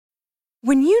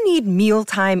When you need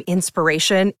mealtime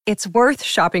inspiration, it's worth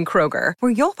shopping Kroger,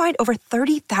 where you'll find over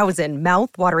 30,000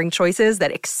 mouth-watering choices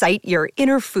that excite your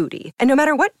inner foodie. And no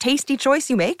matter what tasty choice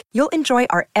you make, you'll enjoy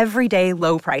our everyday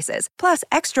low prices, plus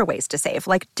extra ways to save,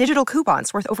 like digital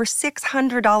coupons worth over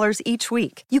 $600 each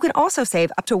week. You can also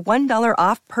save up to $1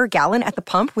 off per gallon at the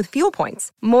pump with fuel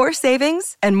points. More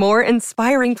savings and more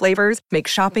inspiring flavors make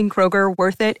shopping Kroger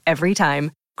worth it every time.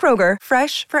 Kroger,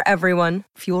 fresh for everyone.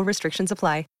 Fuel restrictions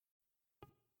apply.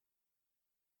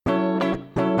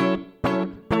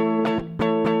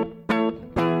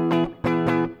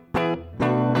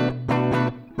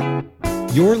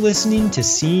 You're listening to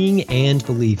Seeing and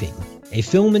Believing, a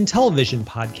film and television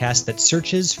podcast that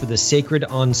searches for the sacred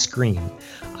on screen.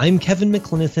 I'm Kevin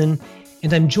McLenithan,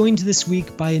 and I'm joined this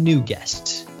week by a new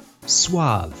guest.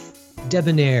 Suave,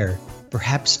 debonair,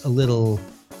 perhaps a little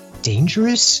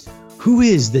dangerous? Who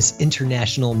is this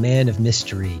international man of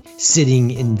mystery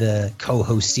sitting in the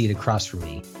co-host seat across from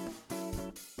me?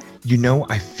 You know,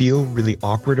 I feel really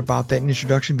awkward about that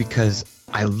introduction because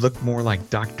I look more like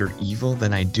Dr. Evil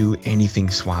than I do anything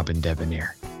suave and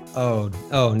debonair. Oh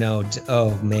no.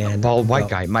 Oh, man. A bald white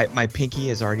guy. My pinky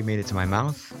has already made it to my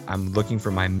mouth. I'm looking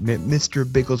for my Mr.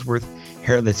 Bigglesworth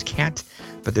hairless cat,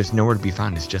 but there's nowhere to be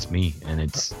found. It's just me, and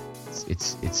it's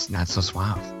not so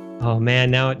suave. Oh man,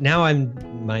 now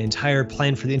my entire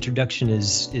plan for the introduction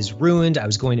is ruined. I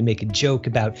was going to make a joke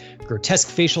about grotesque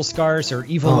facial scars or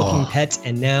evil-looking pets,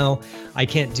 and now I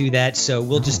can't do that. So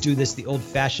we'll just do this the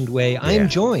old-fashioned way. Yeah. I am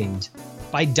joined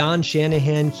by Don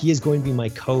Shanahan. He is going to be my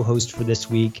co-host for this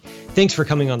week. Thanks for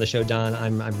coming on the show, Don.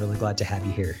 I'm really glad to have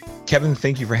you here. Kevin,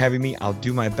 thank you for having me. I'll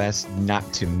do my best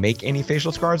not to make any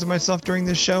facial scars of myself during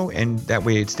this show, and that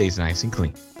way it stays nice and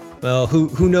clean. Well,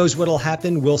 who knows what'll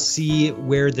happen? We'll see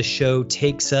where the show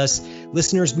takes us.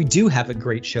 Listeners, we do have a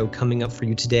great show coming up for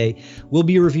you today. We'll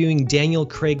be reviewing Daniel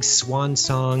Craig's swan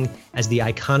song as the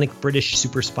iconic British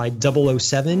super spy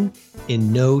 007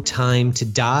 in No Time to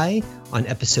Die on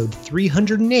episode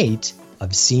 308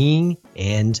 of Seeing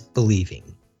and Believing.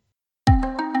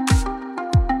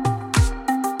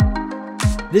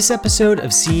 This episode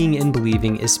of Seeing and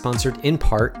Believing is sponsored in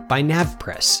part by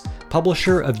NavPress,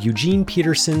 publisher of Eugene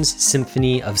Peterson's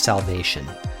Symphony of Salvation.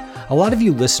 A lot of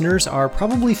you listeners are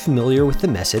probably familiar with the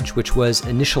message, which was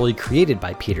initially created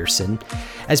by Peterson.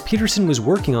 As Peterson was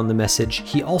working on the message,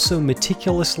 he also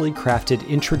meticulously crafted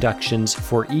introductions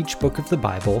for each book of the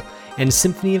Bible, and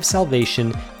Symphony of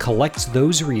Salvation collects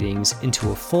those readings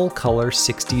into a full-color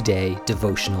 60-day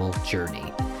devotional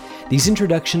journey. These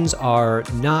introductions are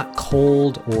not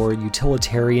cold or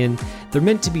utilitarian, they're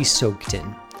meant to be soaked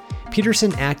in.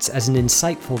 Peterson acts as an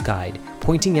insightful guide,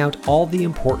 pointing out all the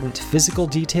important physical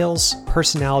details,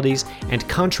 personalities, and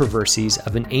controversies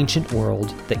of an ancient world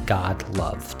that God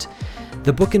loved.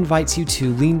 The book invites you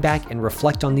to lean back and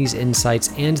reflect on these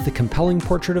insights and the compelling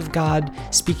portrait of God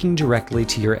speaking directly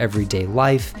to your everyday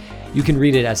life. You can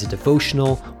read it as a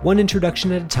devotional, one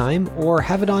introduction at a time, or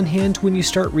have it on hand when you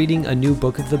start reading a new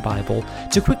book of the Bible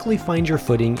to quickly find your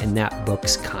footing in that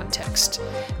book's context.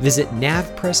 Visit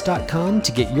navpress.com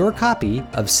to get your copy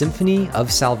of Symphony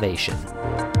of Salvation.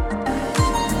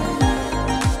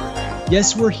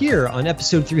 Yes, we're here on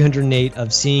episode 308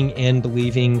 of Seeing and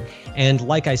Believing, and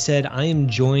like I said, I am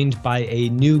joined by a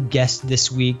new guest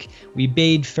this week. We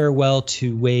bade farewell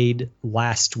to Wade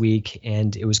last week,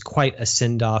 and it was quite a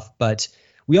send-off, but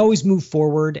we always move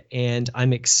forward, and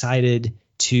I'm excited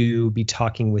to be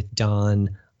talking with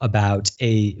Don about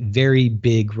a very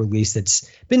big release that's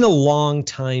been a long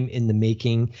time in the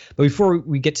making. But before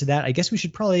we get to that, I guess we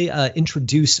should probably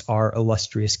introduce our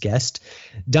illustrious guest.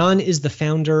 Don is the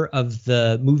founder of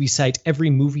the movie site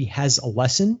Every Movie Has a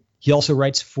Lesson. He also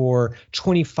writes for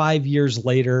 25 Years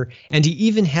Later, and he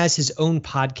even has his own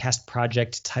podcast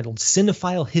project titled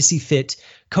Cinephile Hissy Fit,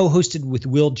 co-hosted with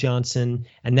Will Johnson,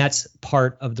 and that's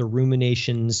part of the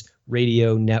Ruminations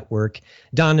Radio Network.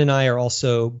 Don and I are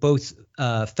also both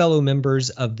fellow members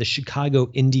of the Chicago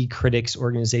Indie Critics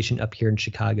organization up here in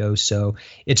Chicago, so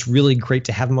it's really great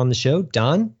to have him on the show.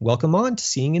 Don, welcome on to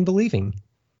Seeing and Believing.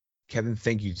 Kevin,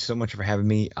 thank you so much for having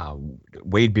me.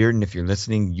 Wade Bearden, if you're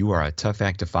listening, you are a tough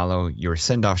act to follow. Your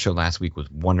send-off show last week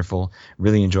was wonderful.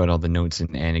 Really enjoyed all the notes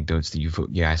and anecdotes that you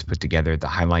guys put together, the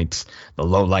highlights, the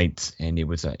lowlights, and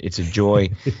it's a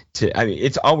joy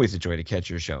it's always a joy to catch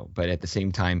your show, but at the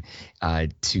same time,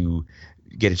 to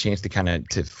get a chance to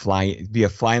be a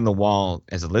fly in the wall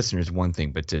as a listener is one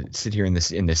thing, but to sit here in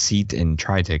the seat and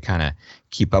try to kind of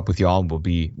keep up with you all will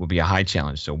be a high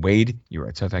challenge. So Wade, you're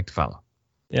a tough act to follow.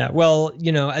 Yeah, well,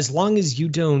 as long as you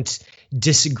don't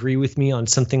disagree with me on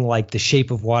something like The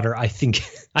Shape of Water, I think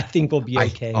we'll be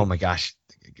okay. Oh my gosh,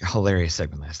 hilarious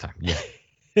segment last time. Yeah.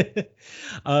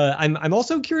 I'm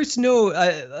also curious to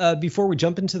know before we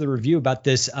jump into the review about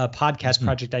this podcast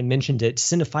project. I mentioned it,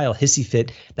 Cinephile Hissy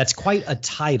Fit. That's quite a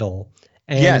title.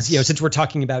 And yes. Since we're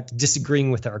talking about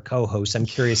disagreeing with our co-host, I'm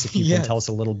curious if you can tell us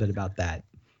a little bit about that.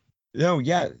 No,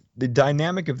 yeah. The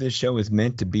dynamic of this show is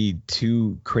meant to be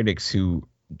two critics who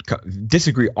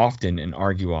disagree often and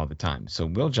argue all the time. So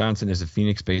Will Johnson is a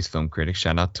Phoenix-based film critic.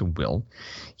 Shout out to Will.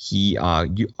 He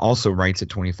also writes at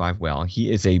 25 Well.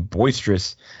 He is a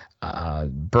boisterous,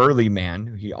 burly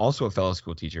man. He also a fellow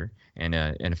school teacher and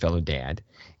a fellow dad.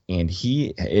 And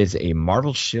he is a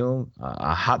Marvel shill,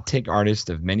 a hot take artist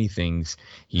of many things.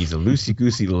 He's a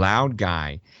loosey-goosey, loud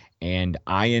guy. And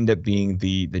I end up being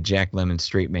the Jack Lemmon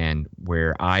straight man,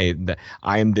 where I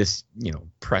am this,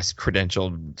 press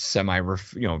credentialed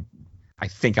I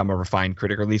think I'm a refined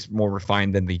critic, or at least more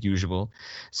refined than the usual.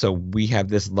 So we have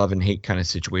this love and hate kind of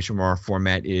situation where our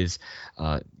format is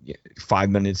 5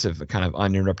 minutes of kind of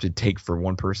uninterrupted take for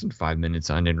one person, 5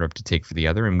 minutes uninterrupted take for the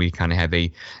other. And we kind of have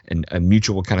a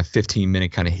mutual kind of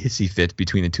 15-minute kind of hissy fit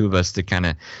between the two of us to kind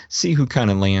of see who kind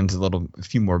of lands a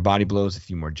few more body blows, a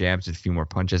few more jabs, a few more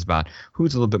punches about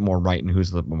who's a little bit more right and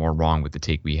who's a little bit more wrong with the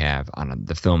take we have on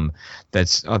the film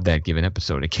that's of that given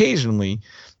episode. Occasionally,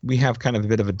 we have kind of a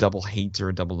bit of a double hate or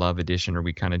a double love edition, or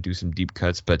we kind of do some deep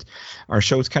cuts, but our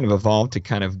show's kind of evolved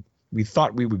to we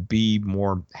thought we would be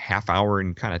more half hour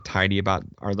and kind of tidy about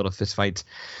our little fist fights.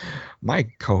 My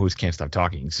co-host can't stop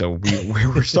talking. So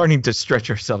we're starting to stretch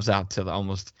ourselves out to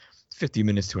almost 50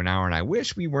 minutes to an hour. And I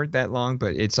wish we weren't that long,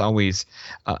 but it's always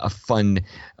a fun,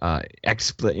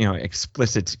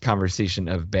 explicit conversation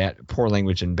of poor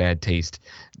language and bad taste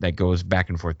that goes back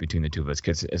and forth between the two of us.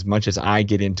 Because as much as I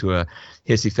get into a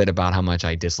hissy fit about how much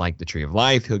I dislike the Tree of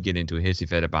Life, he'll get into a hissy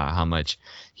fit about how much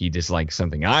he dislikes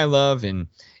something I love. And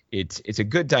it's a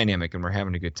good dynamic, and we're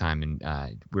having a good time,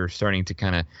 and we're starting to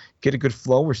kind of get a good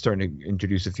flow. We're starting to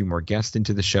introduce a few more guests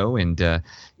into the show, and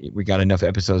we got enough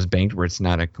episodes banked where it's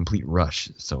not a complete rush.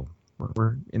 So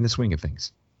we're in the swing of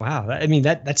things. Wow, I mean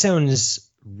that sounds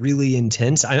really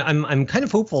intense. I'm kind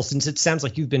of hopeful, since it sounds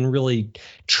like you've been really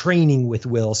training with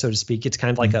Will, so to speak. It's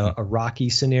kind of like a Rocky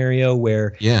scenario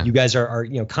where you guys are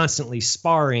constantly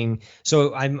sparring.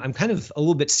 So I'm kind of a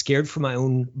little bit scared for my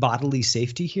own bodily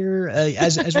safety here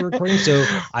as we're recording. So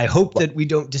I hope that we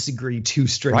don't disagree too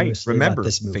strenuously. Right. Remember, about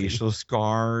this movie. Facial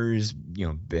scars,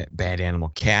 bad animal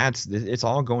cats. It's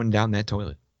all going down that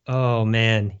toilet. Oh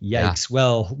man, yikes. Yeah.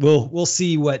 Well, we'll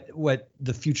see what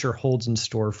the future holds in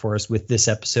store for us with this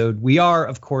episode. We are,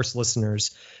 of course,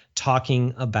 listeners,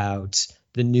 talking about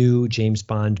the new James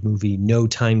Bond movie, No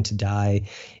Time to Die.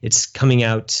 It's coming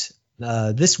out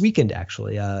this weekend,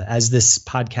 actually. As this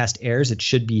podcast airs, it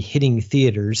should be hitting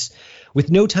theaters. With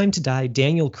No Time to Die,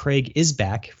 Daniel Craig is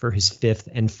back for his fifth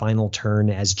and final turn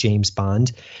as James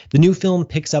Bond. The new film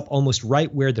picks up almost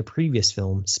right where the previous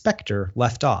film, Spectre,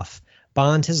 left off.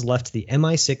 Bond has left the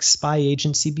MI6 spy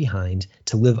agency behind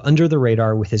to live under the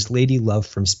radar with his lady love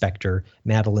from Spectre,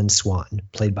 Madeline Swan,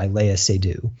 played by Léa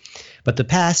Seydoux. But the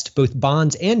past, both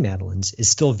Bond's and Madeline's, is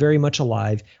still very much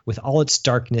alive, with all its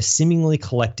darkness seemingly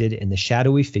collected in the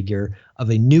shadowy figure of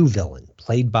a new villain,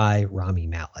 played by Rami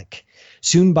Malek.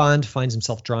 Soon Bond finds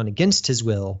himself drawn against his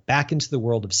will back into the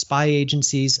world of spy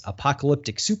agencies,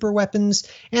 apocalyptic superweapons,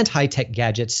 and high-tech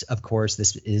gadgets. Of course,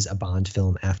 this is a Bond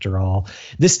film after all.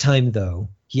 This time, though,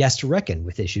 he has to reckon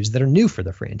with issues that are new for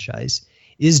the franchise.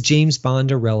 Is James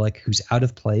Bond a relic who's out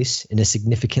of place in a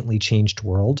significantly changed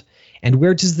world? And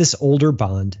where does this older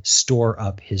Bond store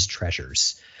up his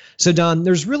treasures? So, Don,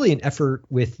 there's really an effort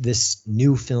with this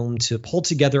new film to pull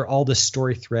together all the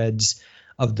story threads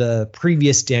of the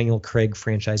previous Daniel Craig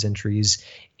franchise entries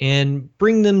and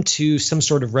bring them to some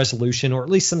sort of resolution, or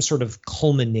at least some sort of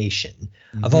culmination.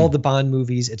 Of all the Bond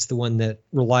movies, it's the one that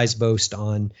relies most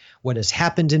on what has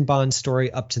happened in Bond's story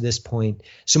up to this point.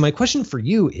 So my question for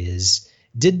you is,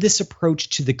 did this approach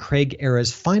to the Craig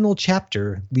era's final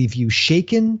chapter leave you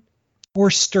shaken or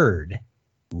stirred?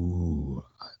 Ooh,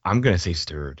 I'm going to say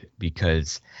stirred,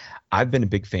 because I've been a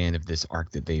big fan of this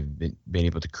arc that they've been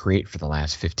able to create for the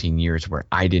last 15 years, where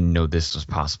I didn't know this was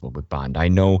possible with Bond. I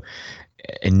know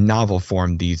in novel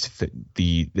form this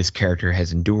character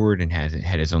has endured and has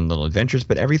had his own little adventures,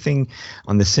 but everything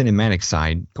on the cinematic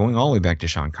side, going all the way back to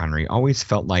Sean Connery, always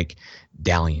felt like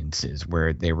dalliances,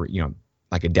 where they were,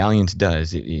 like a dalliance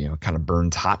does, it kind of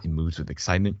burns hot and moves with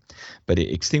excitement, but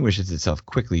it extinguishes itself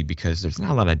quickly because there's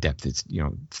not a lot of depth. It's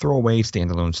throwaway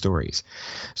standalone stories.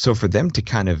 So for them to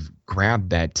kind of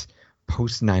grab that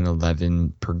post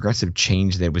 9/11 progressive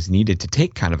change that was needed to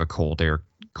take kind of a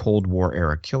Cold War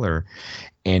era killer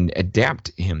and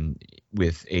adapt him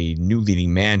with a new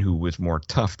leading man who was more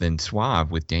tough than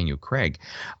suave with Daniel Craig.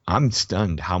 I'm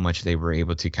stunned how much they were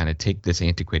able to kind of take this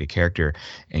antiquated character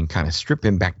and kind of strip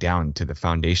him back down to the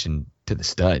foundation, to the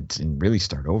studs, and really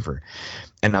start over.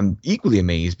 And I'm equally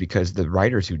amazed because the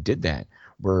writers who did that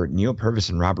were Neil Purvis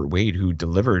and Robert Wade, who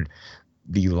delivered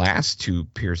the last two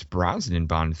Pierce Brosnan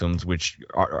Bond films, which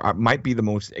might be the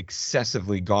most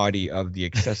excessively gaudy of the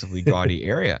excessively gaudy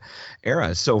era.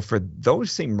 So for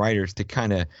those same writers to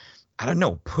kind of, I don't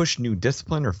know, push new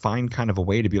discipline or find kind of a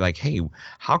way to be like, hey,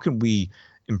 how can we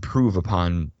improve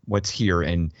upon what's here?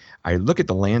 And I look at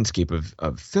the landscape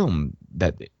of film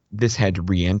that this had to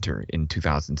re-enter in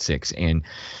 2006, and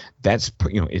that's,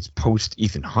 it's post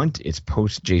Ethan Hunt, it's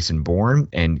post Jason Bourne,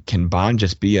 and can Bond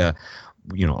just be a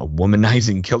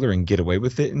womanizing killer and get away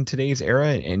with it in today's era?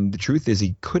 And the truth is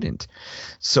he couldn't.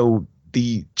 So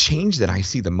the change that I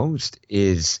see the most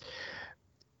is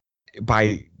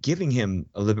by giving him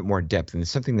a little bit more depth, and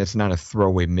it's something that's not a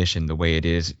throwaway mission the way it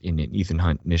is in an Ethan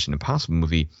Hunt Mission Impossible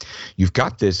movie. You've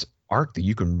got this arc that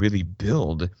you can really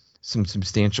build some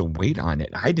substantial weight on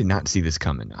it. I did not see this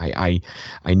coming. I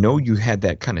know you had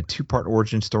that kind of two-part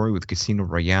origin story with Casino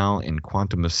Royale and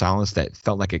Quantum of Solace that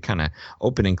felt like it kind of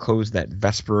opened and closed that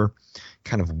Vesper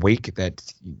kind of wake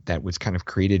that was kind of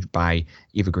created by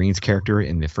Eva Green's character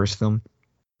in the first film.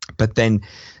 But then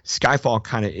Skyfall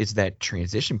kind of is that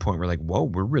transition point where like, whoa,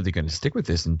 we're really going to stick with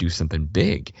this and do something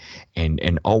big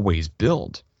and always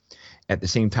build at the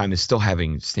same time as still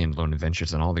having standalone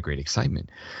adventures and all the great excitement.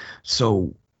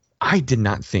 So I did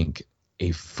not think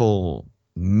a full,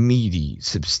 meaty,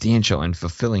 substantial, and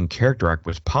fulfilling character arc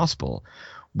was possible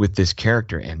with this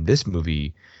character. And this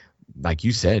movie, like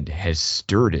you said, has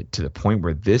stirred it to the point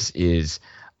where this is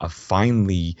a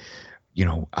finely,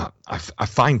 a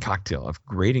fine cocktail of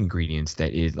great ingredients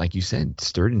that is, like you said,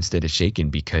 stirred instead of shaken,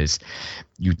 because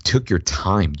you took your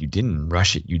time. You didn't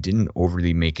rush it. You didn't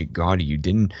overly make it gaudy. You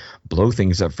didn't blow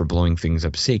things up for blowing things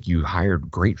up's sake. You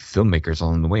hired great filmmakers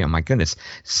along the way. Oh my goodness,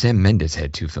 Sam Mendes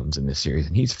had 2 films in this series,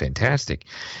 and he's fantastic.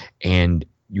 And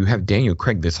you have Daniel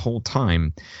Craig this whole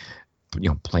time,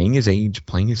 playing his age,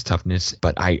 playing his toughness.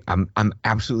 But I'm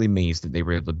absolutely amazed that they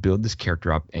were able to build this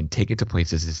character up and take it to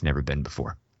places it's never been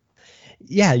before.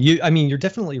 Yeah, you're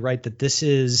definitely right that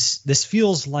this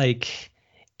feels like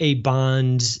a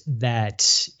Bond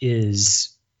that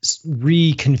is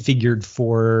reconfigured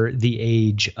for the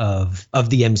age of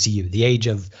the MCU, the age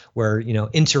of where,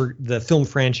 the film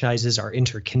franchises are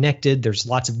interconnected. There's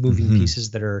lots of moving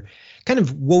pieces that are kind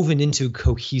of woven into a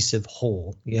cohesive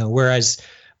whole, whereas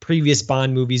previous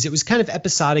Bond movies, it was kind of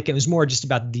episodic. It was more just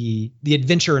about the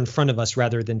adventure in front of us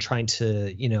rather than trying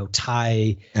to,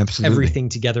 tie everything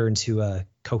together into a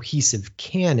cohesive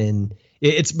canon.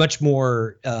 It's much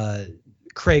more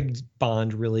Craig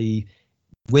Bond really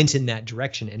went in that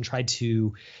direction and tried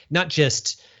to not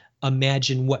just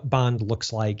imagine what Bond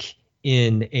looks like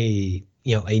in a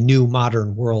new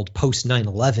modern world post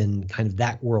 9/11, kind of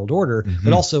that world order,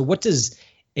 but also what does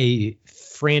a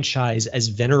franchise as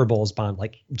venerable as Bond,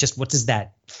 like just what does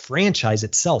that franchise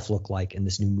itself look like in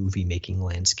this new movie making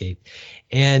landscape?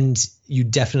 And you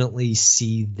definitely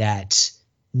see that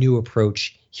new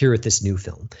approach here at this new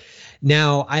film.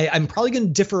 Now, I'm probably going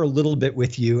to differ a little bit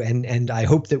with you, and I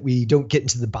hope that we don't get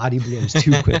into the body blows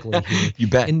too quickly here. You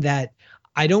bet. In that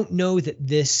I don't know that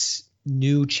this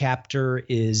new chapter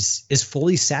is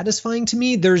fully satisfying to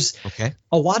me. There's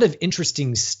a lot of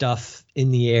interesting stuff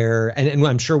in the air, and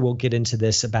I'm sure we'll get into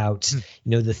this about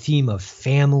the theme of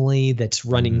family that's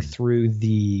running through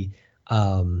these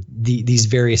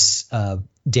various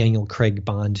Daniel Craig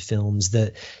Bond films.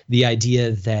 The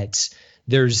idea that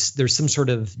there's some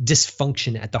sort of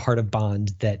dysfunction at the heart of Bond,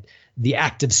 that the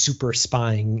act of super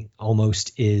spying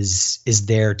almost is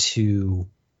there to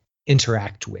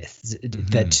interact with,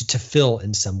 that to fill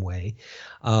in some way.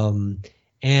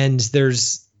 And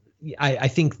there's, I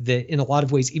think that in a lot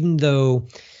of ways, even though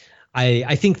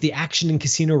I think the action in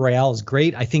Casino Royale is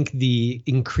great, I think the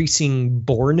increasing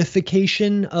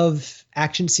Bournification of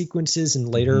action sequences and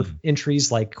later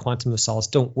entries like Quantum of Solace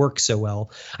don't work so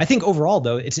well. I think overall,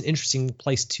 though, it's an interesting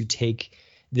place to take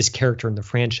this character in the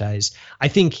franchise. I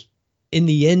think in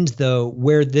the end, though,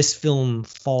 where this film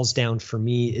falls down for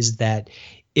me is that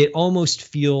it almost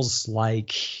feels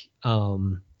like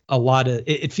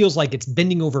it feels like it's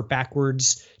bending over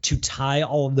backwards to tie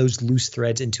all of those loose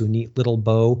threads into a neat little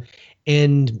bow,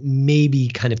 and maybe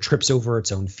kind of trips over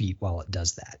its own feet while it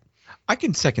does that. I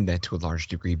can second that to a large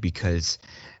degree, because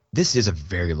this is a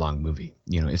very long movie.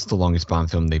 It's the longest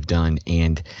Bond film they've done.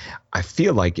 And I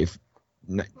feel like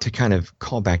to kind of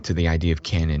call back to the idea of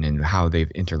canon and how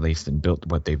they've interlaced and built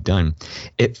what they've done,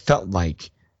 it felt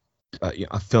like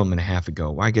a film and a half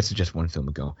ago. Well, I guess it's just one film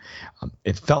ago.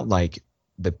 It felt like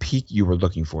the peak you were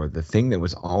looking for, the thing that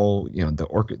was all,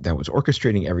 that was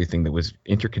orchestrating everything, that was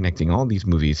interconnecting all these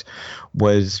movies,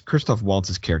 was Christoph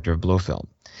Waltz's character of Blofeld.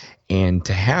 And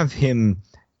to have him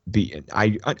be, I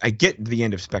get the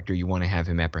end of Spectre, you want to have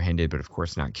him apprehended, but of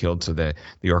course not killed, so that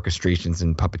the orchestrations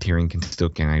and puppeteering can still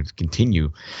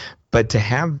continue. But to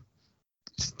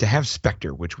have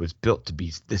Spectre, which was built to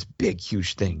be this big,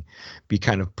 huge thing, be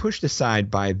kind of pushed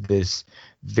aside by this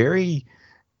very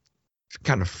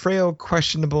kind of frail,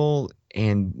 questionable,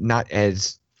 and not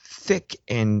as thick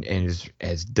and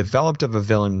as developed of a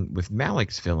villain with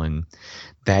Malick's villain,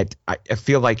 that I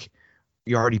feel like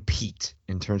you already peaked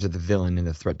in terms of the villain in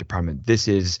the threat department. This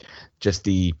is just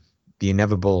the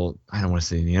inevitable, I don't want to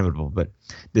say the inevitable, but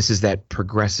this is that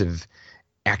progressive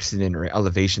accident or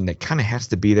elevation that kind of has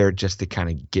to be there just to kind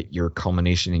of get your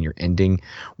culmination and your ending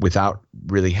without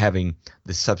really having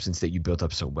the substance that you built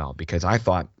up so well. Because I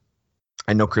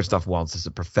know Christoph Waltz is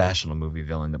a professional movie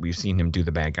villain, that we've seen him do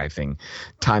the bad guy thing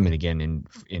time and again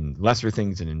in lesser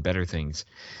things and in better things.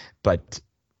 But,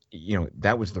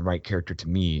 that was the right character to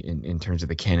me in terms of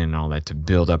the canon and all that, to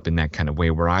build up in that kind of way,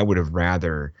 where I would have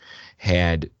rather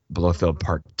had Blofeld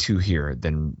Part 2 here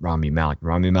than Rami Malek.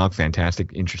 Rami Malek,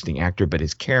 fantastic, interesting actor, but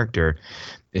his character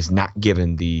is not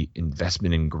given the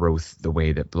investment and growth the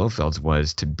way that Blofeld's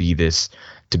was to be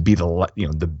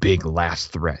the big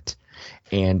last threat.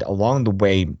 And along the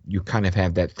way, you kind of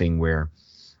have that thing where,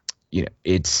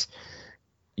 it's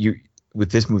you with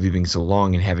this movie being so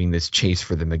long and having this chase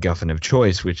for the MacGuffin of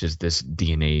choice, which is this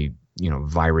DNA,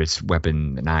 virus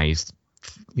weaponized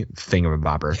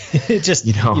thingamabobber. It just,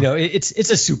 it's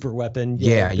a super weapon.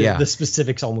 Yeah. The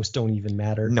specifics almost don't even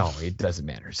matter. No, it doesn't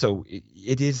matter. So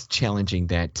it is challenging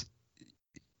that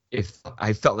if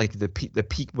I felt like the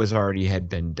peak had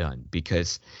been done,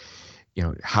 because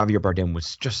Javier Bardem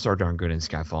was just so darn good in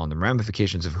Skyfall, and the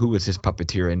ramifications of who was his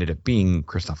puppeteer ended up being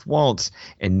Christoph Waltz.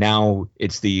 And now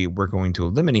it's we're going to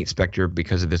eliminate Spectre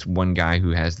because of this one guy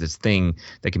who has this thing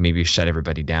that can maybe shut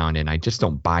everybody down. And I just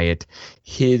don't buy it.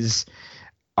 His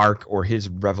arc or his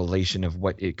revelation of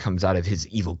what it comes out of his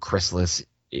evil chrysalis,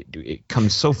 it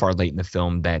comes so far late in the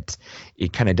film that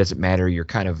it kind of doesn't matter. You're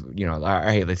kind of, all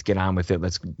right, let's get on with it.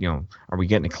 Let's, are we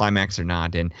getting a climax or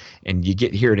not? And you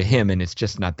get here to him and it's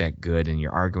just not that good. And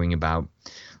you're arguing about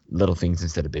little things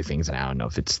instead of big things. And I don't know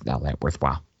if it's not that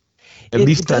worthwhile. At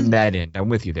least on that end, I'm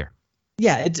with you there.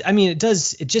 Yeah. It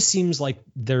does. It just seems like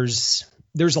there's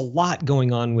a lot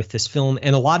going on with this film,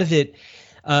 and a lot of it,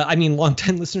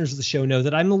 longtime listeners of the show know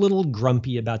that I'm a little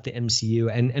grumpy about the MCU.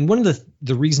 And one of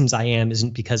the reasons I am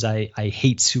isn't because I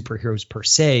hate superheroes per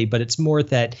se, but it's more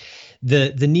that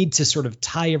the need to sort of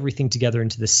tie everything together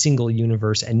into the single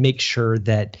universe and make sure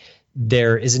that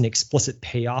there is an explicit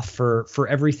payoff for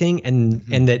everything,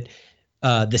 and that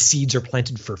the seeds are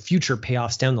planted for future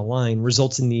payoffs down the line,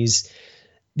 results in these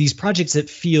projects that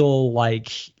feel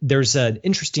like there's an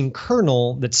interesting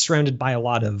kernel that's surrounded by a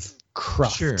lot of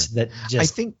cruft that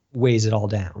just weighs it all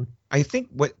down. I think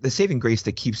what the saving grace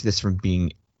that keeps this from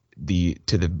being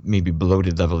to the maybe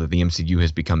bloated level that the MCU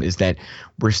has become is that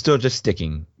we're still just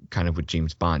sticking kind of with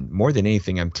James Bond. More than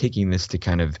anything, I'm taking this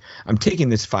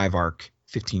 5-arc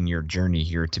 15-year journey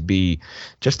here to be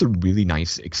just a really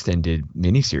nice extended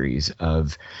miniseries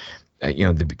of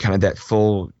the kind of that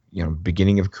full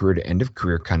beginning of career to end of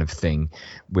career kind of thing,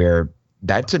 where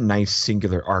that's a nice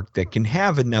singular arc that can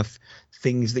have enough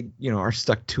things that are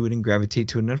stuck to it and gravitate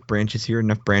to enough branches here,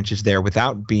 enough branches there,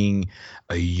 without being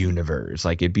a universe.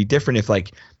 Like, it'd be different if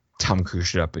Tom Cruise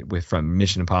showed up from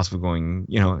Mission Impossible going,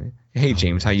 hey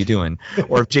James, how you doing?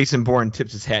 Or if Jason Bourne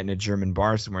tips his hat in a German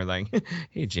bar somewhere like,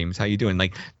 hey James, how you doing?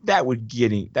 Like, that would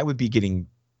be getting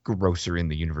grosser in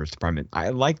the universe department. I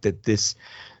like that this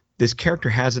character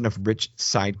has enough rich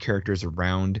side characters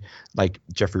around, like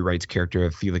Jeffrey Wright's character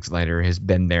of Felix Leiter has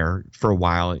been there for a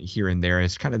while here and there.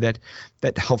 It's kind of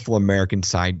that helpful American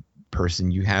side person.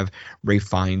 You have Ralph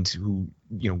Fiennes, who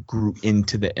grew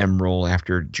into the M role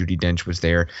after Judi Dench was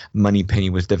there. Moneypenny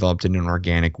was developed in an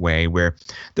organic way, where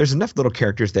there's enough little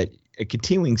characters that a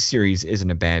continuing series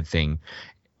isn't a bad thing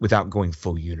without going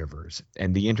full universe.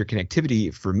 And the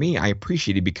interconnectivity, for me, I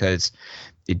appreciated because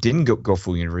it didn't go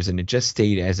full universe, and it just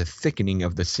stayed as a thickening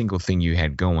of the single thing you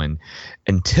had going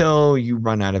until you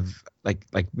run out of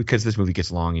because this movie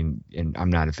gets long, and I'm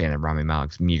not a fan of Rami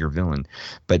Malek's meager villain,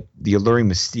 but the alluring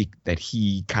mystique that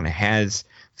he kind of has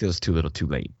feels too little too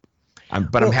late.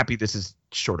 I'm happy this is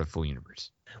short of full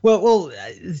universe. Well,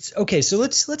 okay. So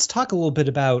let's talk a little bit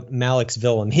about Malek's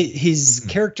villain. His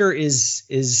character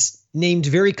is named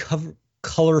very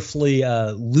colorfully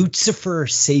Lucifer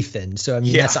Safin. So, I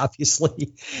mean, that's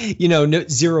obviously, no,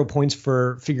 0 points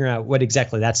for figuring out what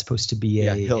exactly that's supposed to be.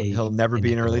 Yeah, he'll never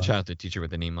be an early childhood teacher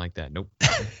with a name like that. Nope.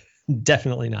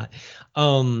 Definitely not.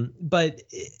 But,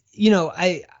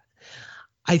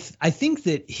 I think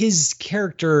that his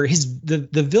character,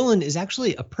 the villain is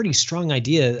actually a pretty strong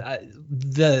idea.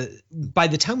 By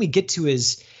the time we get to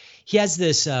he has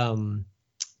this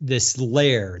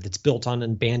lair that's built on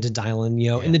an abandoned island,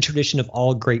 in the tradition of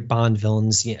all great Bond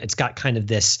villains. It's got kind of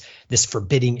this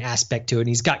forbidding aspect to it. And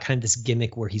he's got kind of this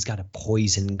gimmick where he's got a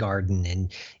poison garden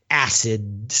and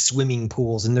acid swimming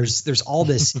pools. And there's all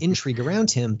this intrigue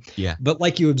around him. Yeah. But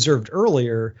like you observed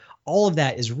earlier, all of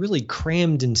that is really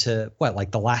crammed into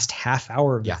the last half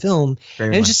hour of the film.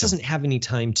 And it just doesn't have any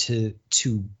time to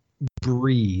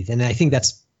breathe. And I think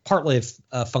that's partly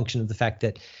a function of the fact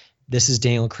that this is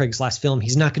Daniel Craig's last film.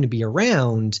 He's not going to be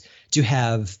around to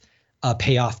have a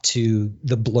payoff to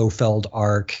the Blofeld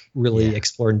arc really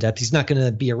explored in depth. He's not going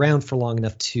to be around for long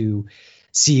enough to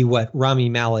see what Rami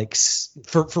Malek's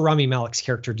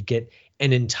character to get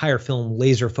an entire film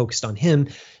laser focused on him.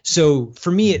 So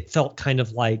for me, it felt kind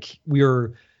of like we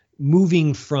were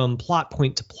moving from plot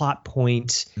point to plot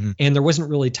point, and there wasn't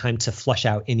really time to flesh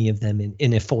out any of them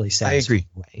in a fully satisfying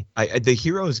way. The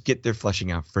heroes get their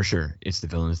fleshing out for sure. It's the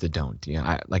villains that don't.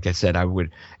 Like I said, I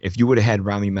would, if you would have had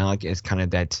Rami Malek as kind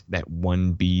of that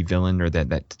 1B villain, or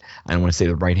that I don't want to say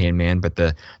the right hand man, but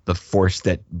the force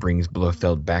that brings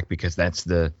Blofeld back, because that's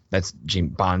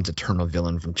James Bond's eternal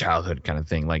villain from childhood kind of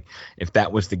thing. Like if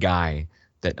that was the guy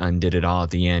that undid it all at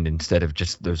the end, instead of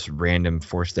just this random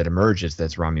force that emerges,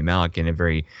 that's Rami Malek, in a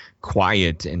very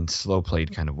quiet and slow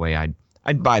played kind of way,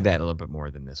 I'd buy that a little bit more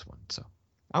than this one. So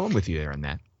I went with you there on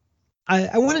that.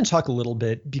 I want to talk a little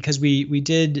bit, because we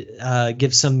did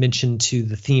give some mention to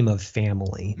the theme of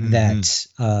family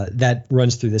that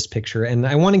runs through this picture. And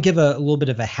I want to give a little bit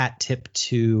of a hat tip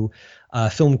to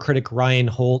film critic Ryan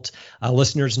Holt.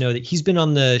 Listeners know that he's been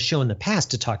on the show in the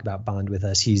past to talk about Bond with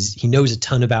us. He knows a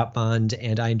ton about Bond,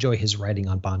 and I enjoy his writing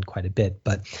on Bond quite a bit.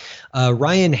 But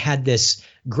Ryan had this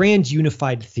grand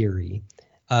unified theory,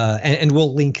 and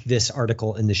we'll link this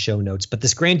article in the show notes, but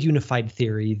this grand unified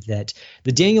theory that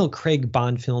the Daniel Craig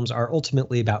Bond films are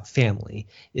ultimately about family.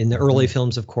 In the early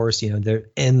films, of course,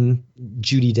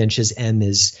 Judi Dench's M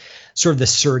is sort of the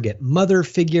surrogate mother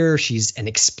figure. She's an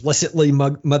explicitly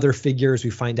mother figure, as we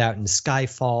find out in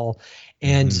Skyfall.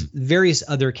 And various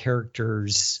other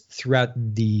characters throughout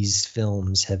these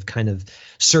films have kind of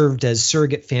served as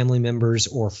surrogate family members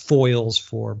or foils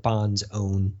for Bond's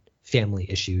own family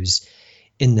issues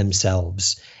in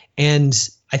themselves. And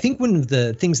I think one of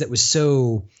the things that was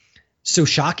so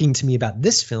shocking to me about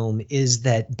this film is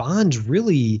that Bond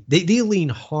really they lean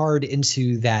hard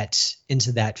into that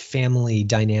family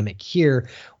dynamic here,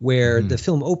 where the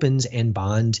film opens and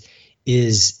Bond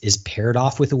is paired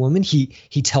off with a woman.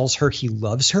 He tells her he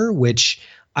loves her, which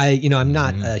I'm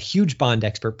not a huge Bond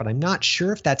expert, but I'm not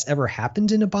sure if that's ever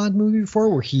happened in a Bond movie before,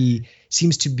 where he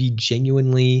seems to be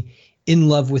genuinely in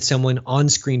love with someone on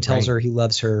screen, tells her he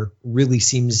loves her, really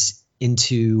seems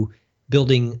into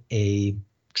building a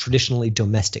traditionally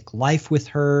domestic life with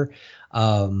her. We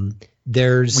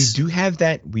do have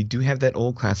that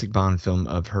old classic Bond film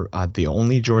of her, the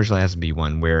only George Lazenby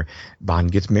one, where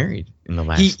Bond gets married in the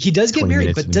last. He does get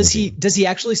married, but does he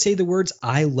actually say the words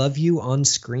 "I love you" on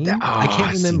screen? I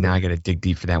can't remember. Now I got to dig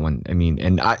deep for that one. I mean,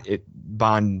 and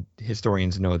Bond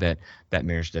historians know that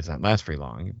marriage does not last very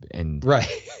long, and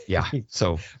yeah.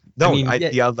 So no,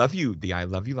 the I love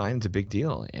you line is a big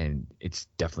deal, and it's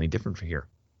definitely different for here.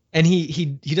 And he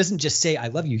doesn't just say "I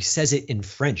love you"; he says it in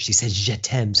French. He says "Je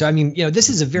t'aime." So I mean, this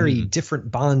is a very different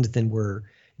Bond than we're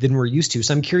used to.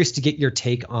 So I'm curious to get your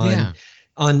take on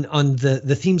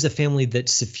the themes of family that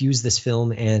suffuse this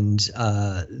film and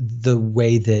the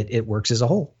way that it works as a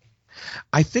whole.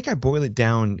 I think I boil it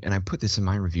down, and I put this in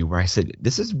my review, where I said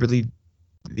this is really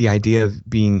the idea of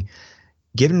being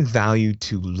given value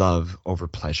to love over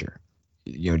pleasure.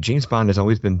 James Bond has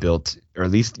always been built, or at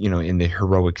least, in the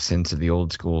heroic sense of the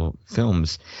old school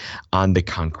films, on the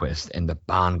conquest and the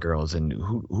Bond girls, and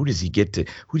who does he get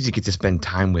to spend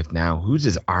time with now? Who's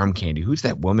his arm candy? Who's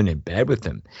that woman in bed with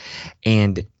him?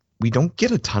 And we don't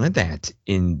get a ton of that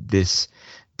in this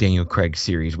Daniel Craig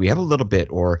series. We have a little bit,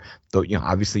 or though,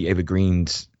 obviously Eva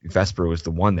Green's Vesper was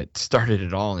the one that started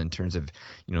it all in terms of,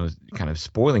 kind of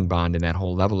spoiling Bond in that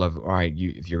whole level of, all right,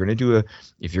 if you're going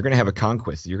to have a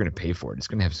conquest, you're going to pay for it. It's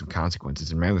going to have some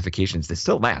consequences and ramifications that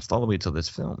still last all the way till this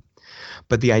film.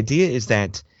 But the idea is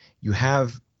that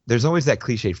there's always that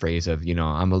cliche phrase of,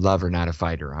 I'm a lover, not a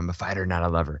fighter. I'm a fighter, not a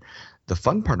lover. the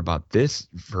fun part about this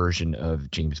version of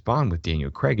James Bond with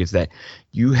Daniel Craig is that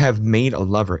you have made a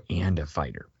lover and a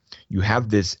fighter. You have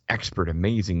this expert,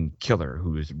 amazing killer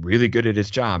who is really good at his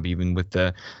job, even with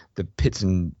the pits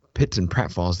and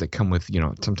pratfalls that come with,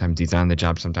 sometimes he's on the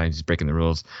job, sometimes he's breaking the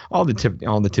rules, all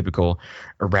the typical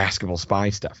irascible spy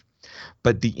stuff.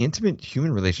 But the intimate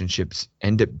human relationships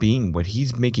end up being what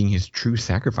he's making his true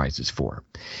sacrifices for,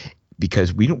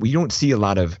 because we don't see a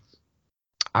lot of.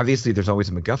 Obviously, there's always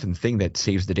a MacGuffin thing that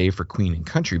saves the day for Queen and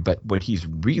Country, but what he's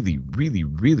really, really,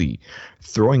 really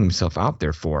throwing himself out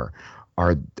there for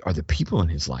are the people in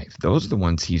his life. Those are the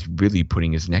ones he's really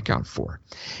putting his neck out for,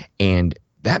 and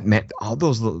that meant all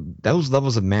those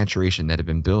levels of maturation that have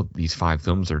been built. These 5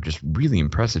 films are just really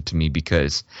impressive to me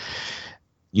because,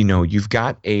 you've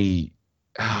got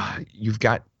kind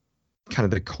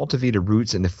of the cultivated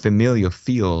roots and the familial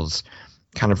feels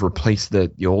kind of replace the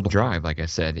old drive, like I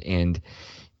said, and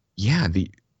yeah,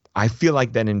 I feel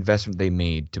like that investment they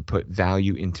made to put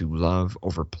value into love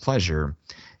over pleasure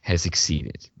has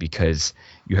succeeded, because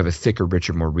you have a thicker,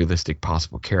 richer, more realistic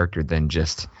possible character than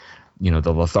just,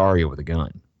 the Lothario with a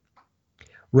gun.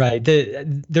 Right.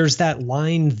 There's that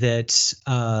line that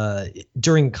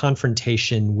during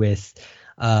confrontation with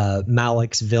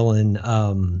Malek's villain,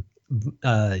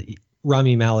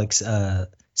 Rami Malek's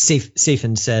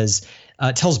Safin says,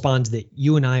 tells Bond that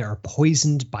you and I are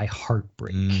poisoned by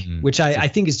heartbreak, which I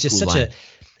think is just such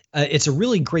it's a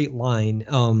really great line.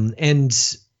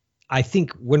 And I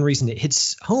think one reason it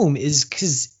hits home is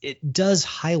because it does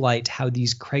highlight how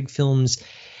these Craig films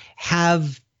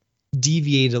have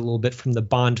deviated a little bit from the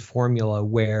Bond formula,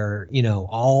 where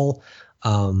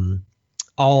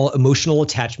all emotional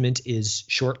attachment is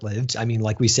short-lived. I mean,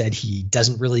 like we said, he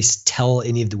doesn't really tell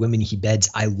any of the women he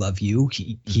beds, "I love you."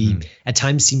 He at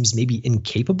times seems maybe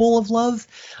incapable of love.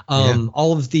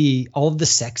 All of the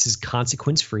sex is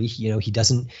consequence-free. He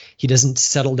doesn't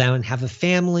settle down and have a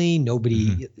family.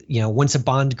 Nobody, once a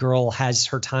Bond girl has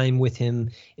her time with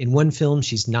him in one film,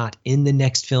 she's not in the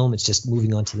next film. It's just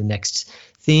moving on to the next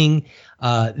thing.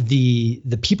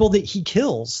 The people that he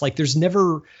kills, like, there's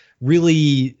never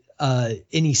really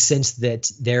any sense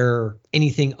that they're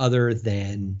anything other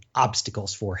than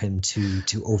obstacles for him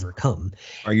to overcome.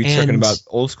 Are you talking about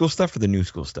old school stuff or the new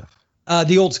school stuff?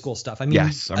 The old school stuff. I mean,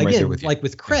 yes, I'm again, right there with you. Like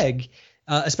with Craig,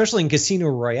 especially in Casino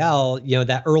Royale,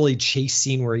 that early chase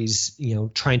scene where he's,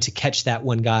 trying to catch that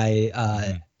one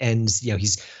guy and,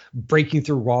 he's breaking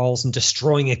through walls and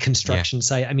destroying a construction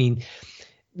site. I mean,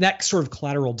 that sort of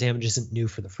collateral damage isn't new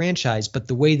for the franchise, but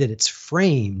the way that it's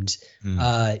framed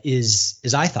is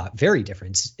I thought very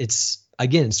different. It's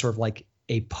again sort of like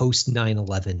a post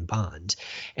 9/11 Bond,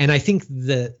 and I think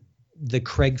the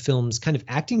Craig films kind of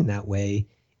acting in that way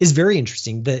is very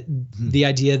interesting. The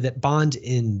idea that Bond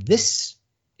in this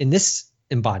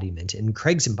embodiment, in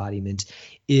Craig's embodiment,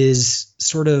 is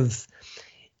sort of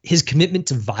his commitment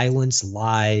to violence,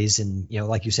 lies, and,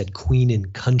 like you said, Queen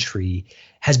and Country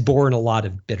has borne a lot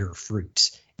of bitter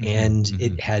fruit. And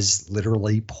it has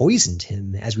literally poisoned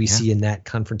him, as we see in that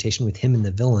confrontation with him and the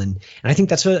villain. And I think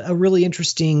that's a really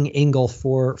interesting angle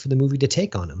for the movie to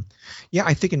take on him. Yeah,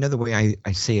 I think another way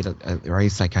I say it, or at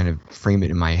least I kind of frame it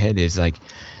in my head, is like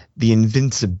the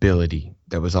invincibility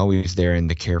that was always there in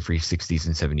the carefree 60s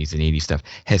and 70s and 80s stuff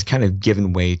has kind of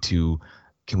given way to,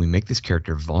 can we make this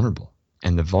character vulnerable?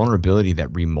 And the vulnerability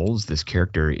that remolds this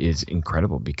character is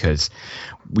incredible, because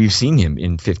we've seen him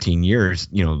in 15 years,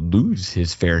 lose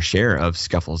his fair share of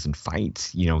scuffles and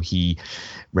fights.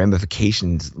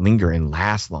 Ramifications linger and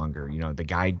last longer. The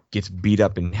guy gets beat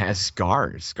up and has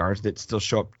scars that still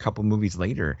show up a couple movies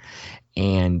later.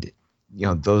 And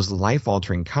those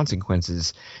life-altering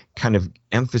consequences kind of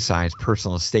emphasize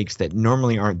personal stakes that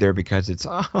normally aren't there, because it's,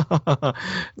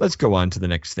 let's go on to the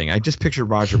next thing. I just picture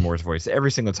Roger Moore's voice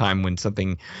every single time when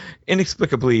something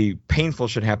inexplicably painful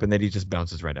should happen that he just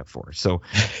bounces right up for. So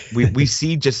we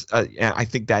see just, I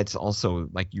think that's also,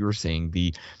 like you were saying,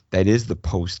 that is the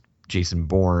post-Jason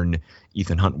Bourne,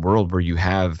 Ethan Hunt world, where you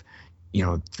have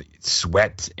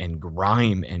sweat and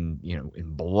grime and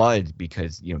and blood,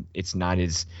 because it's not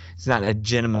a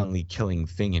genuinely killing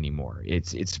thing anymore.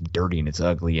 It's dirty and it's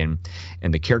ugly, and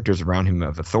the characters around him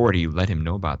of authority let him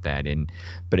know about that.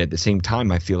 But at the same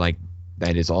time, I feel like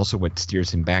that is also what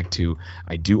steers him back to,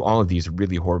 I do all of these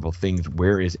really horrible things.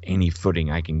 Where is any footing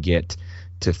I can get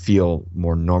to feel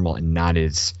more normal and not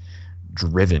as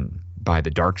driven by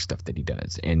the dark stuff that he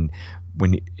does? And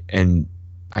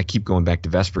I keep going back to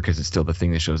Vesper because it's still the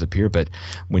thing that shows up here. But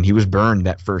when he was burned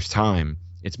that first time,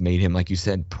 it's made him, like you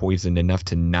said, poisoned enough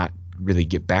to not really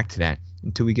get back to that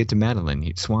until we get to Madeline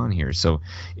Swan here. So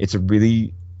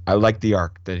I like the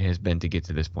arc that it has been to get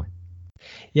to this point.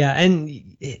 Yeah, and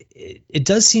it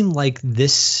does seem like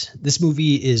this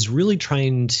movie is really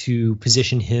trying to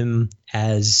position him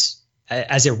as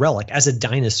a relic, as a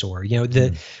dinosaur. You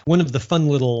know, one of the fun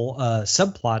little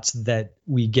subplots that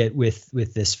we get with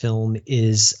this film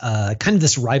is kind of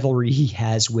this rivalry he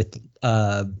has with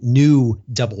new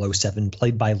 007,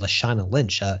 played by Lashana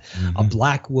Lynch, a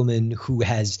black woman who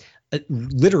has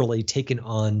literally taken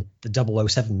on the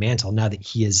 007 mantle now that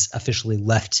he has officially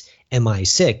left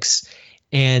MI6.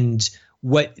 And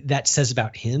what that says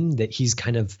about him, that he's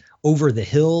kind of over the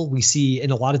hill. We see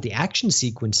in a lot of the action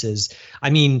sequences.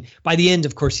 I mean, by the end,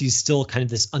 of course, he's still kind of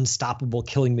this unstoppable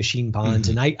killing machine Bond.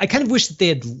 And I kind of wish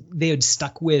that they had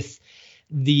stuck with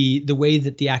the way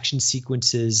that the action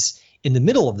sequences in the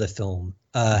middle of the film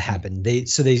happen. They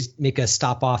make a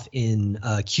stop off in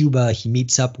Cuba. He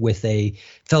meets up with a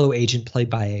fellow agent played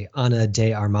by Ana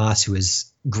de Armas, who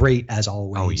is great as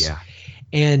always. Oh yeah.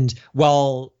 And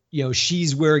while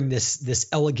she's wearing this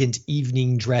elegant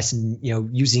evening dress and,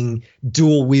 using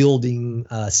dual wielding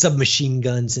submachine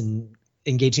guns and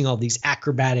engaging all these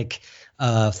acrobatic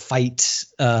fight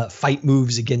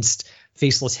moves against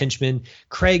faceless henchmen.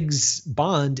 Craig's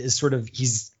Bond is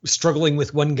he's struggling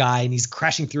with one guy and he's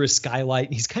crashing through a skylight.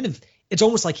 And it's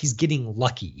almost like he's getting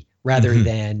lucky rather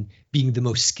than being the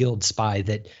most skilled spy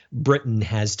that Britain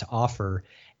has to offer.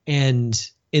 And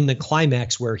in the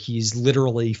climax, where he's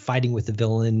literally fighting with the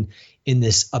villain in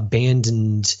this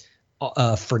abandoned,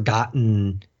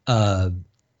 forgotten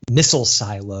missile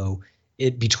silo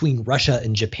between Russia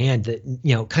and Japan,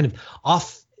 that kind of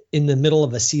off in the middle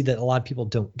of a sea that a lot of people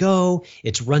don't go.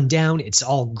 It's run down. It's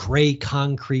all gray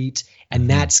concrete, and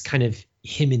that's kind of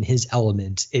him in his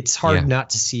element. It's hard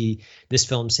not to see this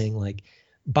film saying like,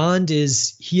 Bond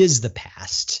is the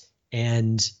past,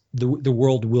 and the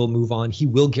world will move on. He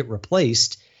will get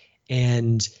replaced.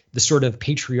 And the sort of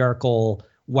patriarchal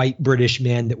white British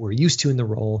man that we're used to in the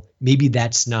role, maybe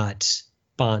that's not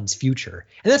Bond's future.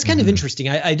 And that's kind of interesting.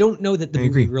 I don't know that the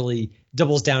movie really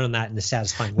doubles down on that in a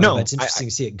satisfying way, but it's interesting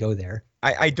to see it go there.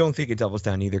 I don't think it doubles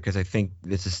down either, because I think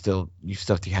this is still, you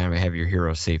still have to kind of have your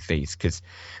hero save face, because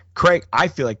I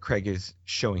feel like Craig is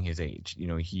showing his age.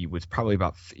 He was probably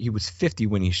he was 50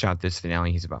 when he shot this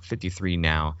finale. He's about 53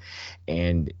 now.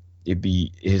 And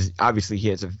obviously he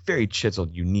has a very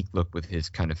chiseled, unique look with his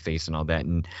kind of face and all that.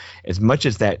 And as much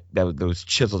as that those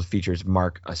chiseled features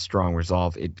mark a strong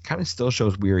resolve, it kind of still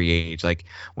shows weary age. Like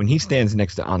when he stands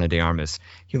next to Ana de Armas,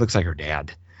 he looks like her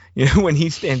dad. When he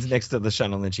stands next to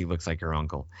Lashana Lynch, he looks like her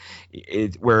uncle.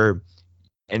 And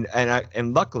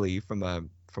luckily from a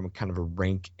kind of a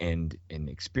rank and an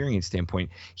experience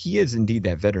standpoint, he is indeed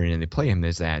that veteran, and they play him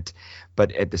as that.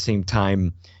 But at the same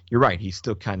time, you're right. He's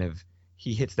still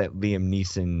he hits that Liam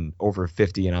Neeson over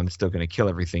 50 and I'm still going to kill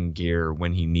everything gear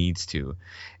when he needs to.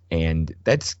 And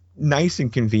that's nice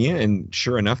and convenient. And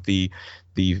sure enough, the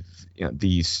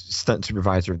stunt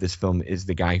supervisor of this film is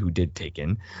the guy who did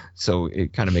Taken. So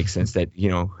it kind of makes sense that,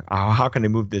 how can I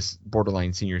move this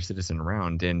borderline senior citizen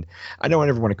around? And I don't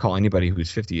ever want to call anybody who's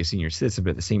 50 a senior citizen,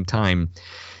 but at the same time,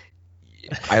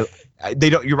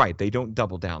 they don't. You're right. They don't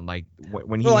double down. Like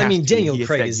when he. Well, I mean, Daniel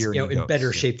Craig is in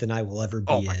better shape than I will ever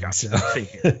be. Oh my gosh! So.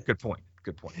 Thank you. Good point.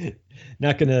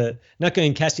 Not gonna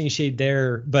cast any shade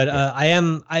there, but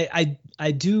I'm glad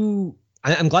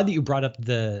that you brought up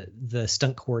the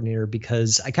stunt coordinator,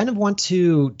 because I kind of want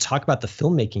to talk about the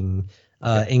filmmaking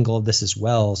angle of this as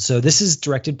well. So this is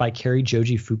directed by Cary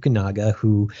Joji Fukunaga,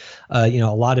 who a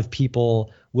lot of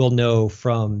people will know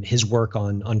from his work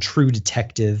on True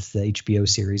Detective, the HBO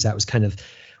series. That was kind of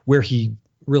where he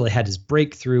really had his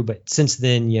breakthrough. But since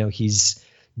then, he's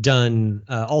done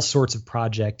all sorts of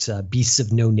projects. Beasts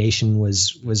of No Nation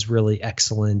was really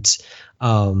excellent.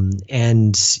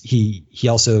 And he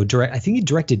also he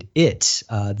directed it.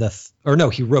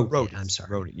 He wrote it. I'm sorry.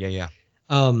 Wrote it. Yeah.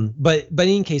 But in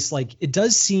any case, like, it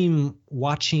does seem,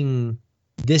 watching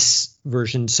this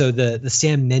version, so the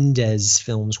Sam Mendes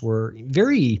films were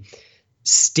very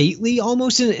stately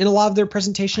almost in a lot of their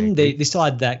presentation. They still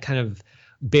had that kind of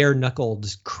bare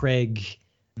knuckled Craig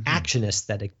action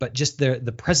aesthetic, but just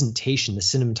the presentation, the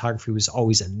cinematography was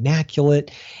always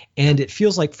immaculate. And it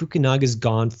feels like Fukunaga's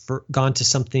gone to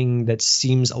something that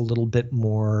seems a little bit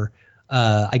more,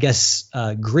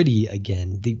 gritty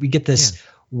again. We get this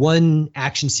one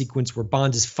action sequence where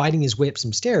Bond is fighting his way up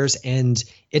some stairs, and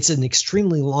it's an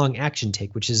extremely long action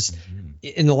take, which is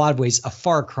in a lot of ways a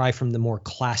far cry from the more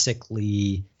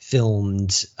classically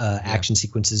filmed action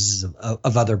sequences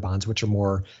of other Bonds, which are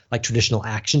more like traditional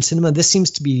action cinema. This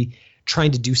seems to be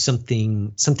trying to do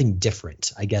something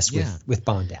different, I guess, with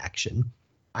Bond action.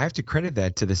 I have to credit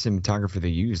that to the cinematographer they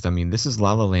used. I mean, this is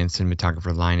La La Land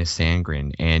cinematographer Linus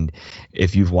Sandgren, and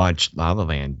if you've watched La La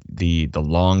Land, the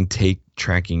long take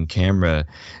tracking camera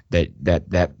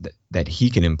that he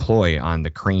can employ on the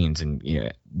cranes,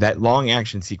 and that long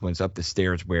action sequence up the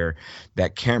stairs where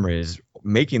that camera is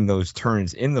making those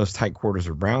turns in those tight quarters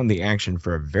around the action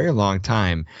for a very long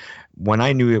time. When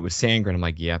I knew it was Sandgren, I'm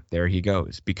like, yep, there he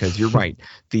goes. Because you're right.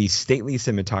 The stately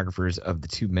cinematographers of the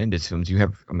two Mendes films, you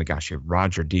have, oh my gosh, you have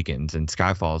Roger Deakins, and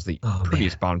Skyfall is the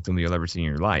prettiest Bond film you'll ever see in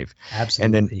your life.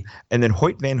 Absolutely. And then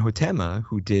Hoyt van Hoytema,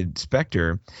 who did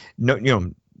Spectre,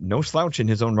 no slouch in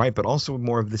his own right, but also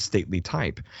more of the stately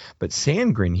type. But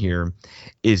Sandgren here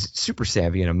is super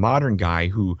savvy and a modern guy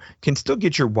who can still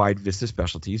get your wide vista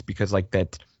specialties, because like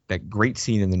that great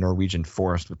scene in the Norwegian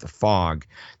forest with the fog,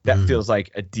 that feels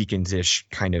like a Deakins-ish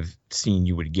kind of scene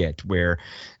you would get, where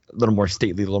a little more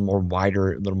stately, a little more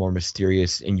wider, a little more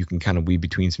mysterious, and you can kind of weave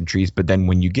between some trees. But then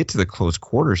when you get to the close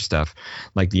quarter stuff,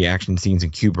 like the action scenes in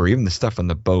Cuba, or even the stuff on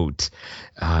the boat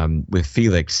with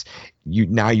Felix,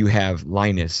 you have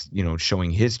Linus,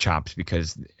 showing his chops,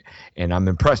 and I'm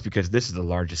impressed because this is the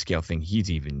largest scale thing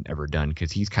he's even ever done,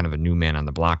 because he's kind of a new man on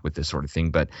the block with this sort of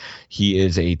thing. But he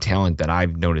is a talent that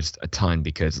I've noticed a ton,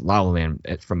 because La La Land,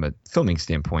 from a filming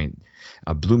standpoint,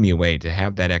 blew me away to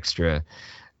have that extra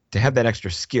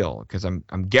skill, because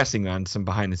I'm guessing on some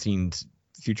behind the scenes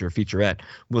future featurette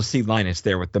we'll see Linus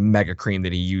there with the mega crane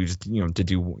that he used to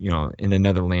do in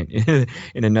another land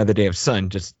in Another Day of Sun,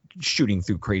 just shooting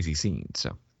through crazy scenes.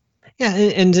 So yeah,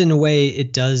 and in a way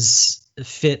it does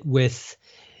fit with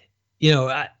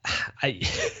I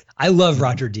love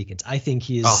Roger Deakins. I think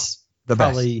he is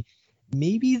probably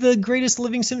maybe the greatest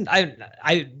living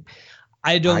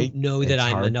I don't know that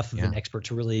I'm enough of an expert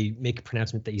to really make a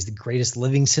pronouncement that he's the greatest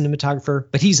living cinematographer,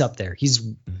 but he's up there. He's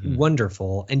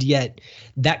wonderful. And yet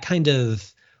that kind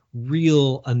of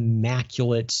real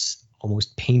immaculate,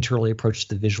 almost painterly approach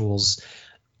to the visuals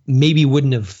maybe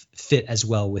wouldn't have fit as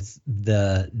well with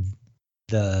the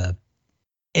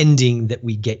ending that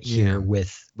we get here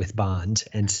with Bond.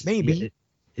 And maybe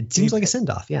it seems like a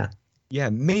send-off. Yeah.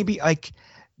 Yeah. Maybe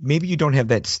you don't have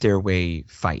that stairway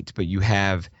fight, but you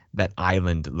have that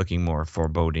island looking more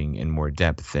foreboding and more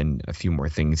depth, and a few more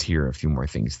things here, a few more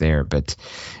things there. But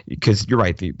because you're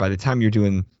right, by the time you're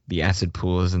doing the acid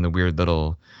pools and the weird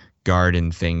little garden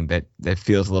thing, that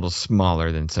feels a little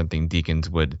smaller than something Deakins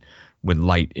would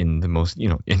light in the most,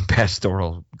 in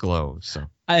pastoral glow. So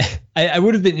I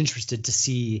would have been interested to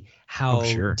see how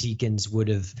Deakins would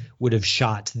have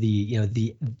shot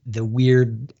the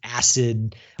weird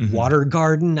acid water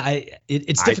garden.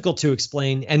 It's difficult to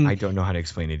explain, and I don't know how to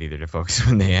explain it either to folks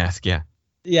when they ask.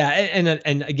 Yeah,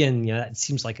 and again, it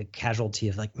seems like a casualty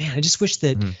of like, man, I just wish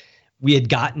that we had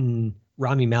gotten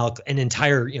Rami Malek an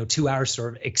entire 2 hours to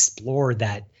sort of explore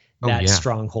that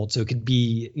stronghold, so it could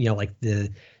be like the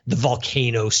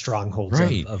volcano strongholds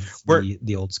of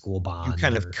the old school Bond. You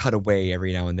kind of cut away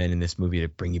every now and then in this movie to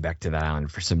bring you back to that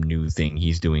island for some new thing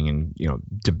he's doing, and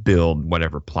to build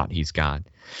whatever plot he's got.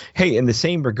 Hey, in the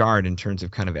same regard, in terms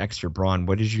of kind of extra brawn,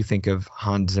 what did you think of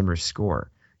Hans Zimmer's score?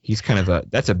 He's kind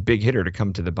of that's a big hitter to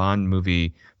come to the Bond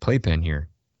movie playpen here.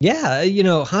 Yeah,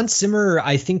 Hans Zimmer,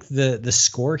 I think the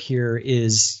score here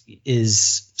is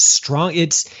strong.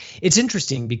 It's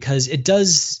interesting because it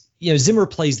does, Zimmer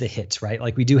plays the hits, right?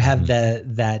 Like we do have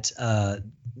that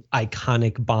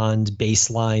iconic Bond bass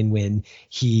line when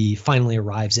he finally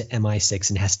arrives at MI6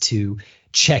 and has to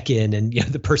check in, and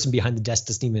the person behind the desk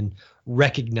doesn't even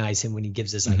recognize him when he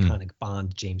gives his iconic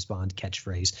James Bond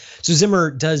catchphrase. So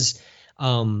Zimmer does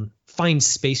find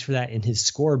space for that in his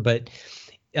score, but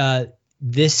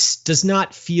this does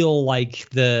not feel like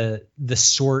the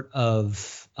sort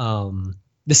of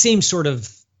the same sort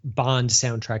of Bond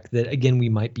soundtrack that, again, we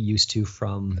might be used to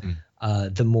from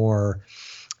the more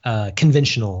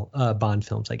conventional Bond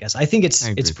films, I guess. I think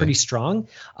it's pretty strong.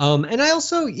 And I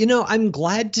also, I'm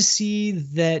glad to see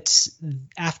that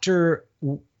after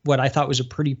what I thought was a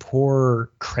pretty poor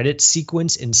credit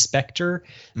sequence in Spectre,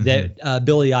 that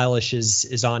Billie Eilish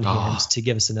is on hand to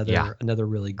give us another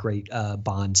really great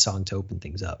Bond song to open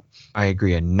things up. I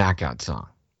agree, a knockout song.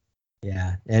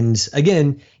 Yeah, and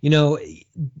again,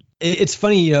 it's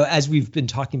funny, as we've been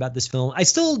talking about this film, I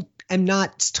still am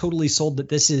not totally sold that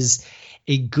this is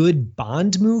a good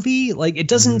Bond movie. Like, it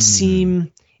doesn't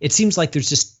seem. It seems like there's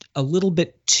just a little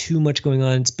bit too much going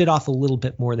on. It's bit off a little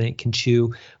bit more than it can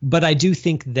chew. But I do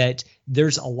think that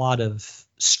there's a lot of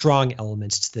strong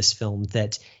elements to this film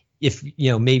that if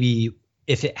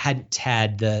it hadn't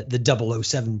had the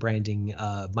 007 branding,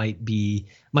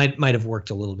 might have worked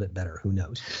a little bit better. Who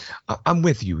knows? I'm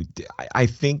with you. I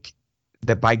think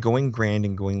that by going grand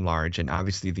and going large, and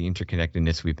obviously the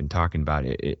interconnectedness we've been talking about,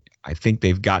 I think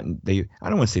I don't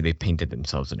want to say they painted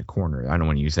themselves in a corner. I don't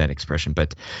want to use that expression,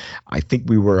 but I think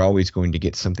we were always going to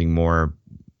get something more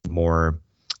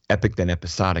epic than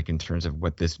episodic in terms of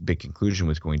what this big conclusion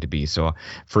was going to be. So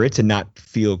for it to not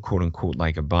feel quote unquote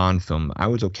like a Bond film, I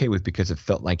was okay with, because it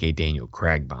felt like a Daniel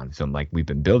Craig Bond film. Like, we've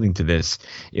been building to this,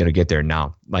 it'll get there.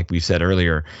 Now, like we said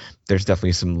earlier, there's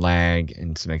definitely some lag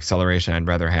and some acceleration I'd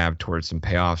rather have towards some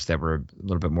payoffs that were a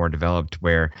little bit more developed,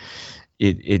 where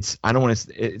it's not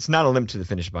a limp to the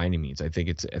finish by any means. I think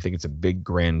it's a big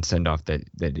grand send off that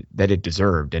it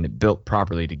deserved, and it built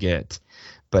properly to get.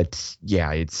 But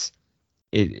yeah,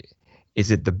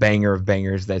 is it the banger of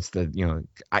bangers? That's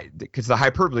because the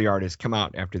hyperbole artists come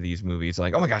out after these movies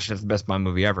like, oh my gosh, that's the best Bond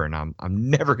movie ever, and I'm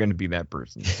never going to be that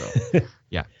person. So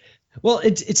yeah. Well,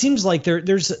 it seems like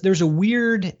there's a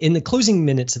weird, in the closing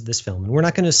minutes of this film, and we're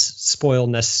not going to spoil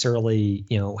necessarily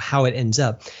how it ends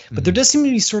up, but there does seem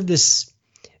to be sort of this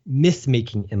myth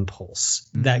making impulse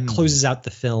that closes out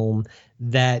the film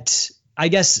that I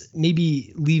guess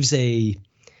maybe leaves a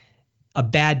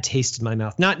bad taste in my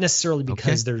mouth. Not necessarily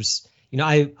because there's,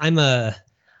 I'm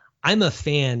a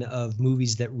fan of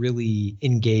movies that really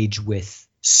engage with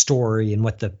story and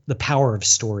what the power of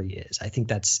story is. I think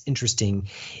that's interesting.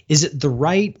 Is it the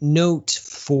right note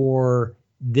for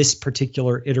this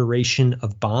particular iteration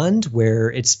of Bond, where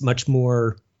it's much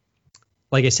more,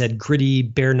 like I said, gritty,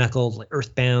 bare knuckled, like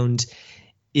Earthbound?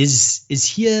 Is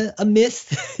he a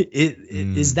myth?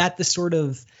 Is that the sort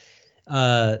of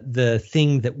the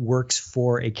thing that works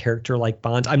for a character like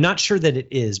Bond? I'm not sure that it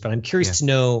is, but I'm curious to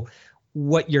know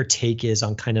what your take is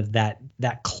on kind of that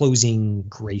closing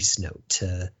grace note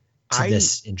to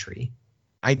this entry.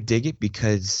 I dig it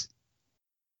because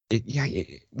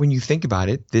when you think about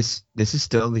it, this is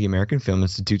still the American Film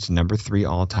Institute's number 3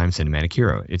 all-time cinematic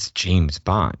hero. It's James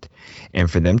Bond. And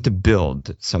for them to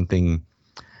build something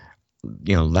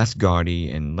less gaudy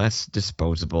and less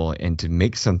disposable, and to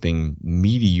make something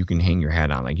meaty you can hang your hat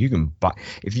on. Like, you can buy,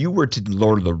 if you were to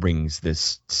Lord of the Rings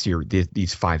this series,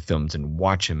 these 5 films, and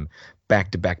watch them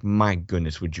back to back, my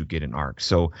goodness, would you get an arc.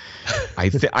 So I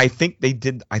think they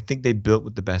did. I think they built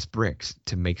with the best bricks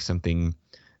to make something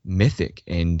mythic,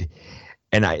 and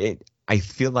I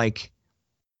feel like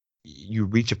you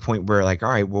reach a point where, like,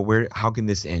 all right, well, how can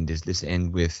this end? Does this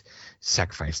end with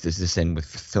sacrifice? Does this end with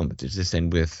fulfillment? Does this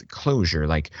end with closure?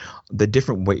 Like, the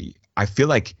different way. I feel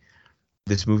like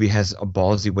this movie has a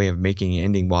ballsy way of making an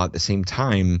ending, while at the same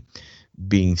time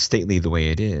being stately the way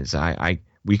it is.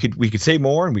 We could say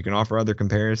more, and we can offer other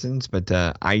comparisons, but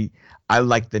I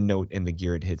like the note and the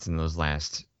gear it hits in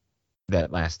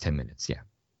that last 10 minutes. Yeah.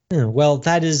 Well,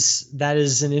 that is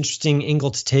an interesting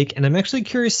angle to take, and I'm actually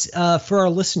curious for our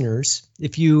listeners,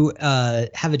 if you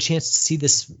have a chance to see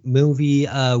this movie,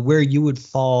 where you would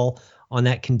fall on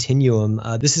that continuum.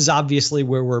 This is obviously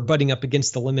where we're butting up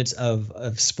against the limits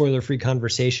of spoiler-free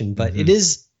conversation, but it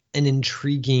is an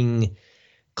intriguing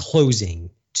closing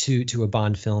to a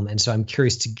Bond film, and so I'm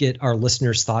curious to get our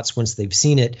listeners' thoughts once they've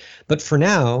seen it. But for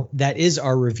now, that is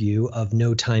our review of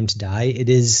No Time to Die. It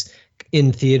is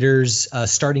in theaters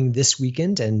starting this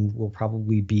weekend, and will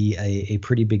probably be a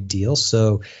pretty big deal.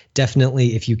 So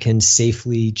definitely, if you can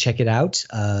safely check it out,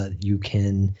 you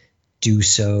can do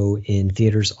so in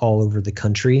theaters all over the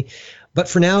country. But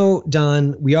for now,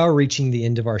 Don, we are reaching the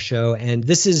end of our show, and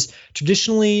this is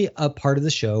traditionally a part of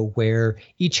the show where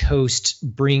each host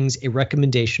brings a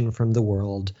recommendation from the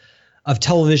world of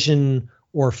television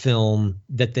or film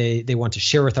that they want to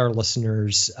share with our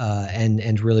listeners,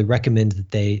 and really recommend that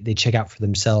they check out for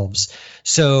themselves.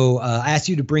 So I asked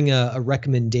you to bring a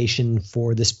recommendation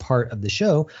for this part of the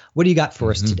show. What do you got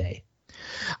for us today?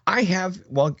 I have,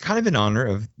 kind of in honor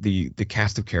of the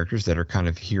cast of characters that are kind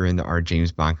of here in our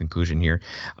James Bond conclusion here.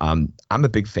 I'm a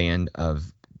big fan of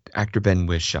actor Ben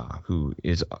Whishaw, who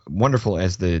is wonderful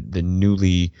as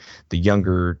the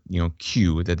younger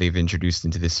Q that they've introduced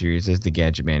into the series as the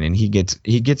Gadget Man, and he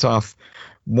gets off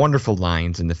wonderful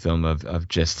lines in the film of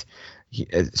just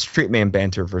straight man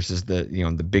banter versus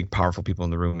the big powerful people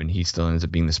in the room, and he still ends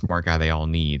up being the smart guy they all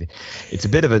need. It's a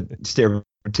bit of a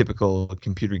stereotypical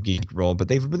computer geek role, but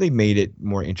they've really made it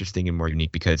more interesting and more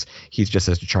unique because he's just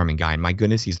such a charming guy, and my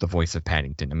goodness, he's the voice of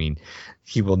Paddington. I mean,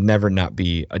 he will never not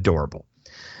be adorable.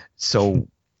 So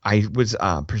I was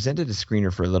presented a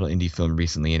screener for a little indie film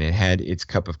recently, and it had its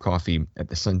cup of coffee at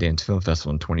the Sundance Film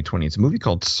Festival in 2020. It's a movie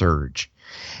called Surge.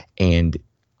 And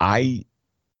I,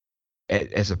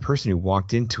 as a person who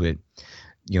walked into it,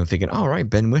 thinking, all right,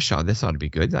 Ben Whishaw, this ought to be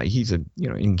good. He's a,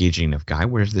 engaging enough guy.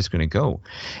 Where's this going to go?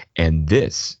 And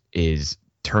this is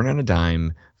turn on a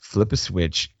dime, flip a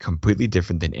switch, completely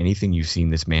different than anything you've seen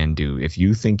this man do. If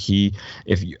you think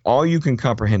all you can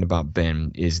comprehend about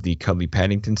Ben is the cuddly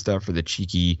Paddington stuff or the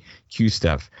cheeky Q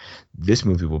stuff, this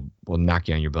movie will knock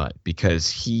you on your butt,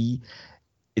 because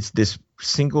it's this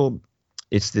single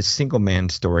man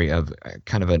story of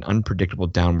kind of an unpredictable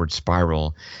downward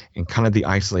spiral and kind of the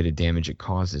isolated damage it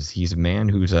causes. He's a man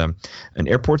who's an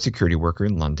airport security worker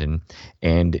in London,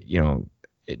 and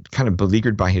kind of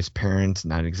beleaguered by his parents,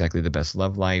 not exactly the best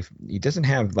love life. He doesn't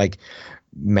have like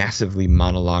massively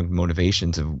monologued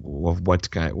motivations of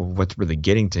what's really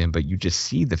getting to him, but you just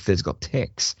see the physical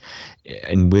tics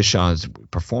in Wishaw's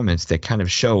performance that kind of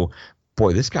show,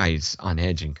 boy, this guy's on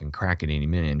edge and can crack at any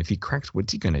minute. And if he cracks,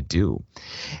 what's he going to do?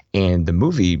 And the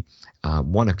movie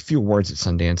won a few awards at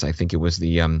Sundance. I think it was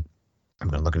the I'm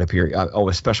going to look it up here.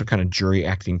 A special kind of jury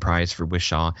acting prize for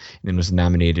Wishaw, and then was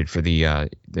nominated for the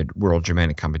World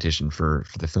Germanic Competition for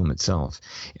the film itself.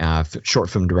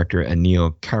 Short film director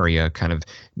Anil Karia kind of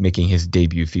making his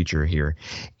debut feature here,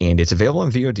 and it's available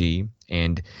on VOD.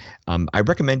 And I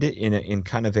recommend it in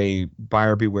kind of a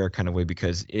buyer beware kind of way,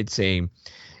 because it's a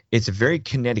very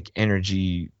kinetic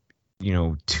energy,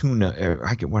 tuna.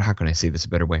 How can I say this a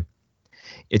better way?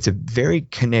 It's a very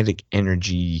kinetic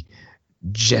energy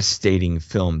gestating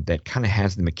film that kind of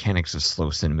has the mechanics of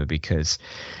slow cinema, because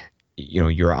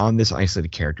you're on this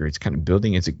isolated character. It's kind of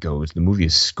building as it goes. The movie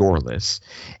is scoreless,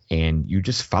 and you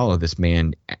just follow this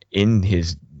man in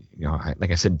his,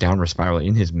 like I said, downward spiral,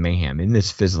 in his mayhem, in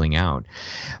this fizzling out.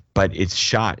 But it's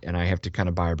shot, and I have to kind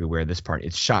of buyer beware this part,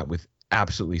 it's shot with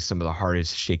absolutely some of the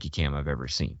hardest shaky cam I've ever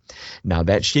seen. Now,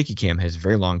 that shaky cam has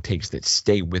very long takes that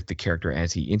stay with the character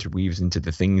as he interweaves into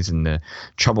the things and the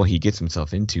trouble he gets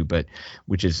himself into, but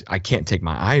which is I can't take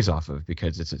my eyes off of,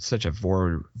 because it's such a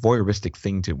voyeuristic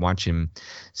thing to watch him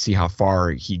see how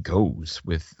far he goes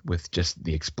with just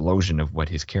the explosion of what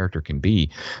his character can be.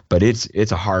 But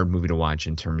it's a hard movie to watch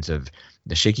in terms of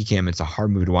the shaky cam. It's a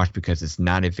hard movie to watch because it's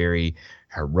not a very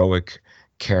heroic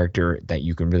character that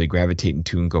you can really gravitate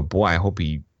into and go, boy, I hope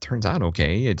he turns out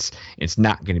okay. It's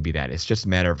not going to be that. It's just a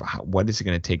matter of what is it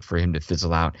going to take for him to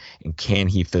fizzle out, and can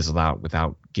he fizzle out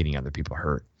without getting other people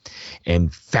hurt.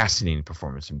 And fascinating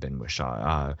performance from Ben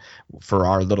Whishaw. For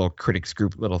our little critics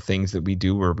group, little things that we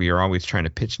do where we are always trying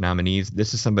to pitch nominees,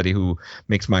 this is somebody who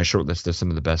makes my short list of some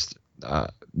of the best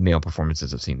male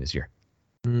performances I've seen this year.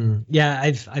 Yeah,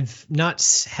 I've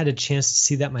not had a chance to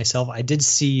see that myself. I did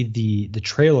see the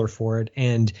trailer for it,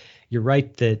 and you're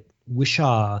right that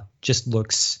Wishaw just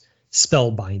looks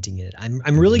spellbinding in it.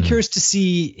 I'm really curious to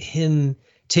see him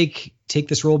take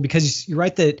this role, because you're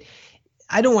right that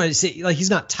I don't want to say like he's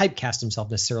not typecast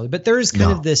himself necessarily, but there is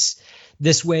kind of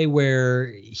this way where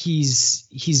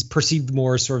he's perceived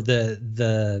more sort of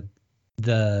the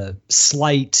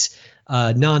slight,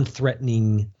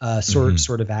 non-threatening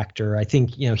sort of actor. I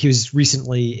think he was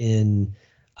recently in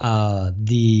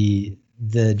the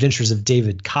Adventures of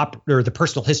David Copperfield, or the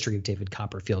Personal History of David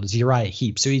Copperfield, as Uriah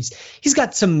Heep. So he's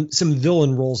got some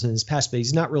villain roles in his past, but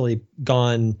he's not really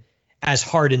gone as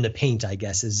hard in the paint, I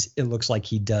guess, as it looks like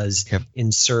he does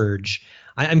in Surge.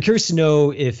 I'm curious to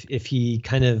know if he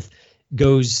kind of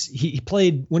goes. He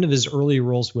played, one of his early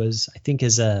roles was, I think,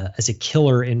 as a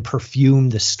killer in Perfume: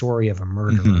 The Story of a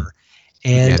Murderer.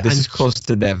 And this is close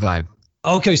to that vibe.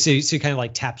 Okay, so he kind of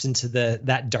like taps into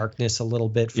that darkness a little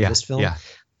bit for this film. Yeah.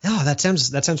 Oh, that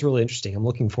sounds really interesting. I'm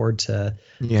looking forward to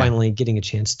finally getting a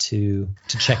chance to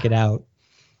check it out.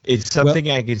 It's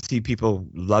something I can see people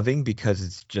loving because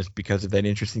it's just because of that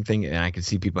interesting thing, and I can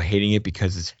see people hating it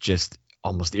because it's just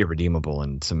almost irredeemable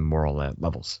in some moral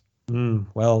levels.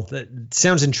 Well, that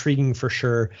sounds intriguing for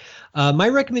sure. My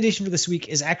recommendation for this week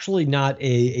is actually not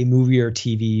a movie or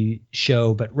TV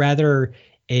show, but rather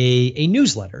a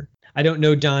newsletter. I don't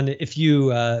know, Don, if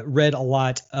you read a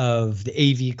lot of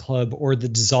the AV Club or the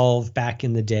Dissolve back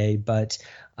in the day, but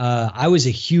I was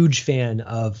a huge fan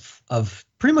of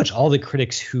pretty much all the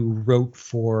critics who wrote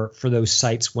for those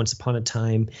sites once upon a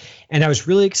time. And I was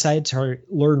really excited to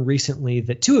learn recently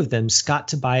that two of them, Scott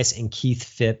Tobias and Keith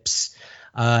Phipps,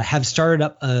 have started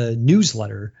up a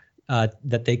newsletter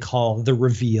that they call The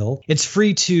Reveal. It's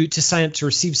free to sign up to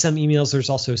receive some emails. There's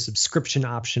also a subscription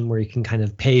option where you can kind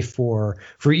of pay for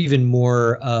even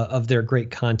more of their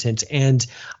great content. And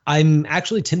I'm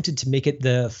actually tempted to make it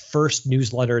the first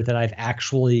newsletter that I've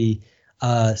actually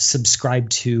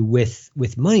subscribed to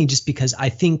with money, just because I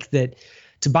think that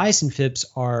Tobias and Phipps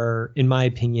are, in my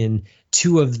opinion,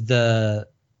 two of the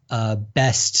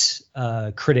best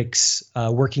critics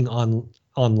working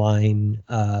online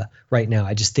right now.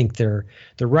 I just think their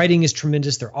writing is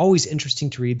tremendous. They're always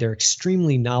interesting to read. They're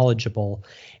extremely knowledgeable.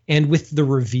 And with The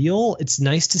Reveal, it's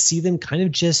nice to see them kind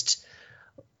of just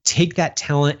take that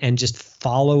talent and just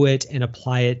follow it and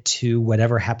apply it to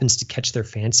whatever happens to catch their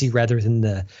fancy, rather than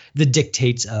the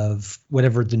dictates of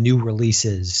whatever the new release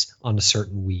is on a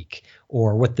certain week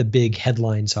or what the big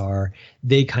headlines are.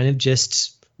 They kind of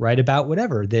just write about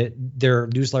whatever. Their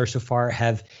newsletter so far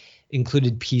have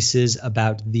included pieces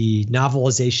about the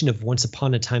novelization of Once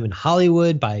Upon a Time in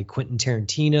Hollywood by Quentin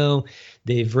Tarantino.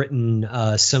 They've written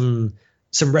some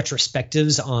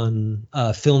retrospectives on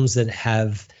films that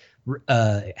have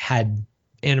had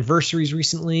anniversaries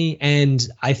recently. And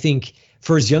I think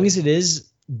for as young as it is,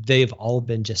 they've all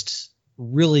been just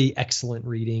really excellent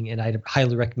reading, and I'd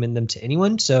highly recommend them to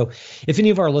anyone. So if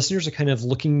any of our listeners are kind of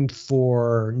looking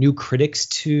for new critics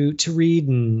to read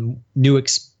and new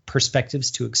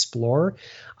perspectives to explore,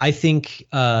 I think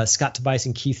Scott Tobias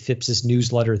and Keith Phipps's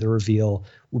newsletter, The Reveal,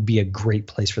 would be a great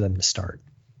place for them to start.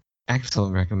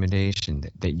 Excellent recommendation.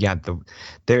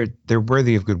 They're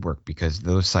worthy of good work, because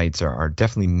those sites are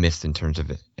definitely missed in terms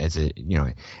of it as a,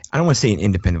 I don't want to say an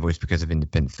independent voice because of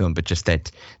independent film, but just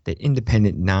that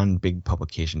independent, non-big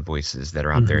publication voices that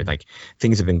are out there. Like,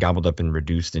 things have been gobbled up and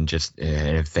reduced and just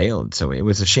have failed. So it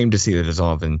was a shame to see the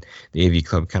Dissolve and the AV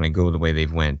Club kind of go the way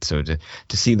they've went. So to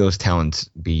see those talents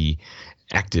be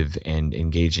active and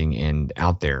engaging and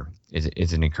out there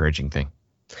is an encouraging thing.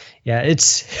 Yeah,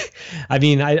 I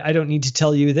don't need to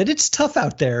tell you that it's tough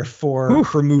out there for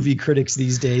movie critics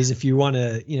these days if you want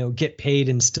to, get paid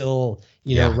and still,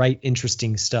 write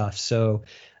interesting stuff. So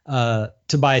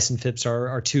Tobias and Phipps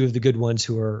are two of the good ones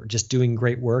who are just doing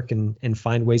great work and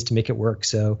find ways to make it work.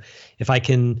 So if I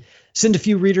can send a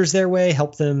few readers their way,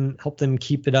 help them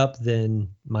keep it up, then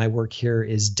my work here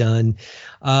is done.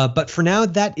 But for now,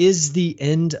 that is the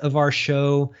end of our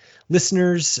show.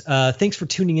 Listeners, thanks for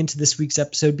tuning into this week's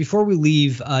episode. Before we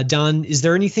leave, Don, is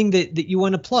there anything that you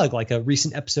want to plug, like a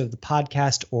recent episode of the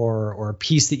podcast or a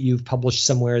piece that you've published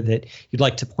somewhere that you'd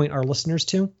like to point our listeners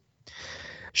to?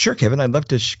 Sure, Kevin. I'd love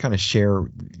to kind of share,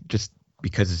 just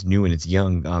because it's new and it's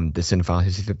young, the Cinephile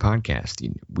History Fit podcast.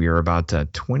 We are about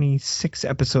 26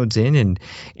 episodes in, and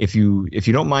if you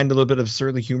don't mind a little bit of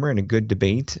surly humor and a good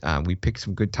debate, we picked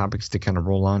some good topics to kind of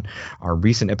roll on. Our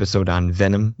recent episode on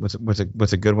Venom was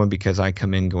a good one, because I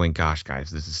come in going, gosh, guys,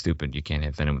 this is stupid. You can't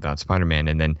have Venom without Spider-Man.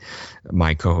 And then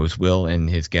my co-host Will and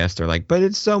his guest are like, but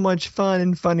it's so much fun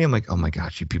and funny. I'm like, oh my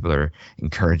gosh, you people are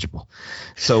incorrigible.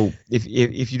 So if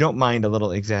you don't mind a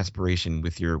little exasperation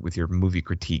with your movie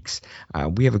critiques,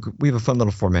 we have a fun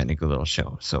little format and a good little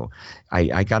show. So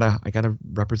I gotta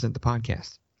represent the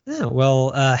podcast. Yeah,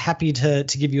 well, happy to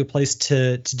give you a place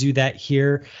to do that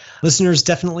here. Listeners,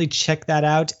 definitely check that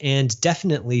out, and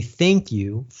definitely thank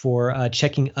you for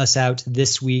checking us out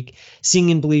this week. Seeing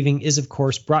and Believing is, of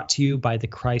course, brought to you by the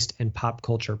Christ and Pop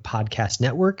Culture Podcast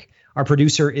Network. Our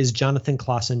producer is Jonathan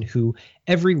Clausen, who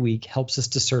every week helps us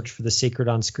to search for the sacred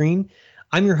on screen.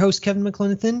 I'm your host, Kevin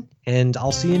McClenathan, and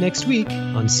I'll see you next week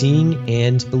on Seeing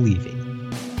and Believing.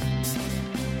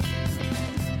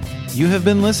 You have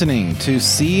been listening to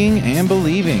Seeing and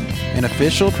Believing, an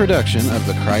official production of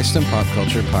the Christ and Pop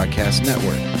Culture Podcast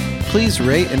Network. Please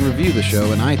rate and review the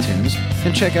show in iTunes,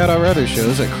 and check out our other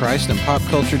shows at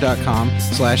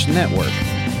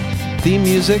christandpopculture.com/network. Theme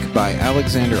music by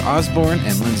Alexander Osborne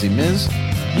and Lindsay Miz,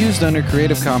 used under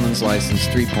Creative Commons License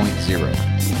 3.0.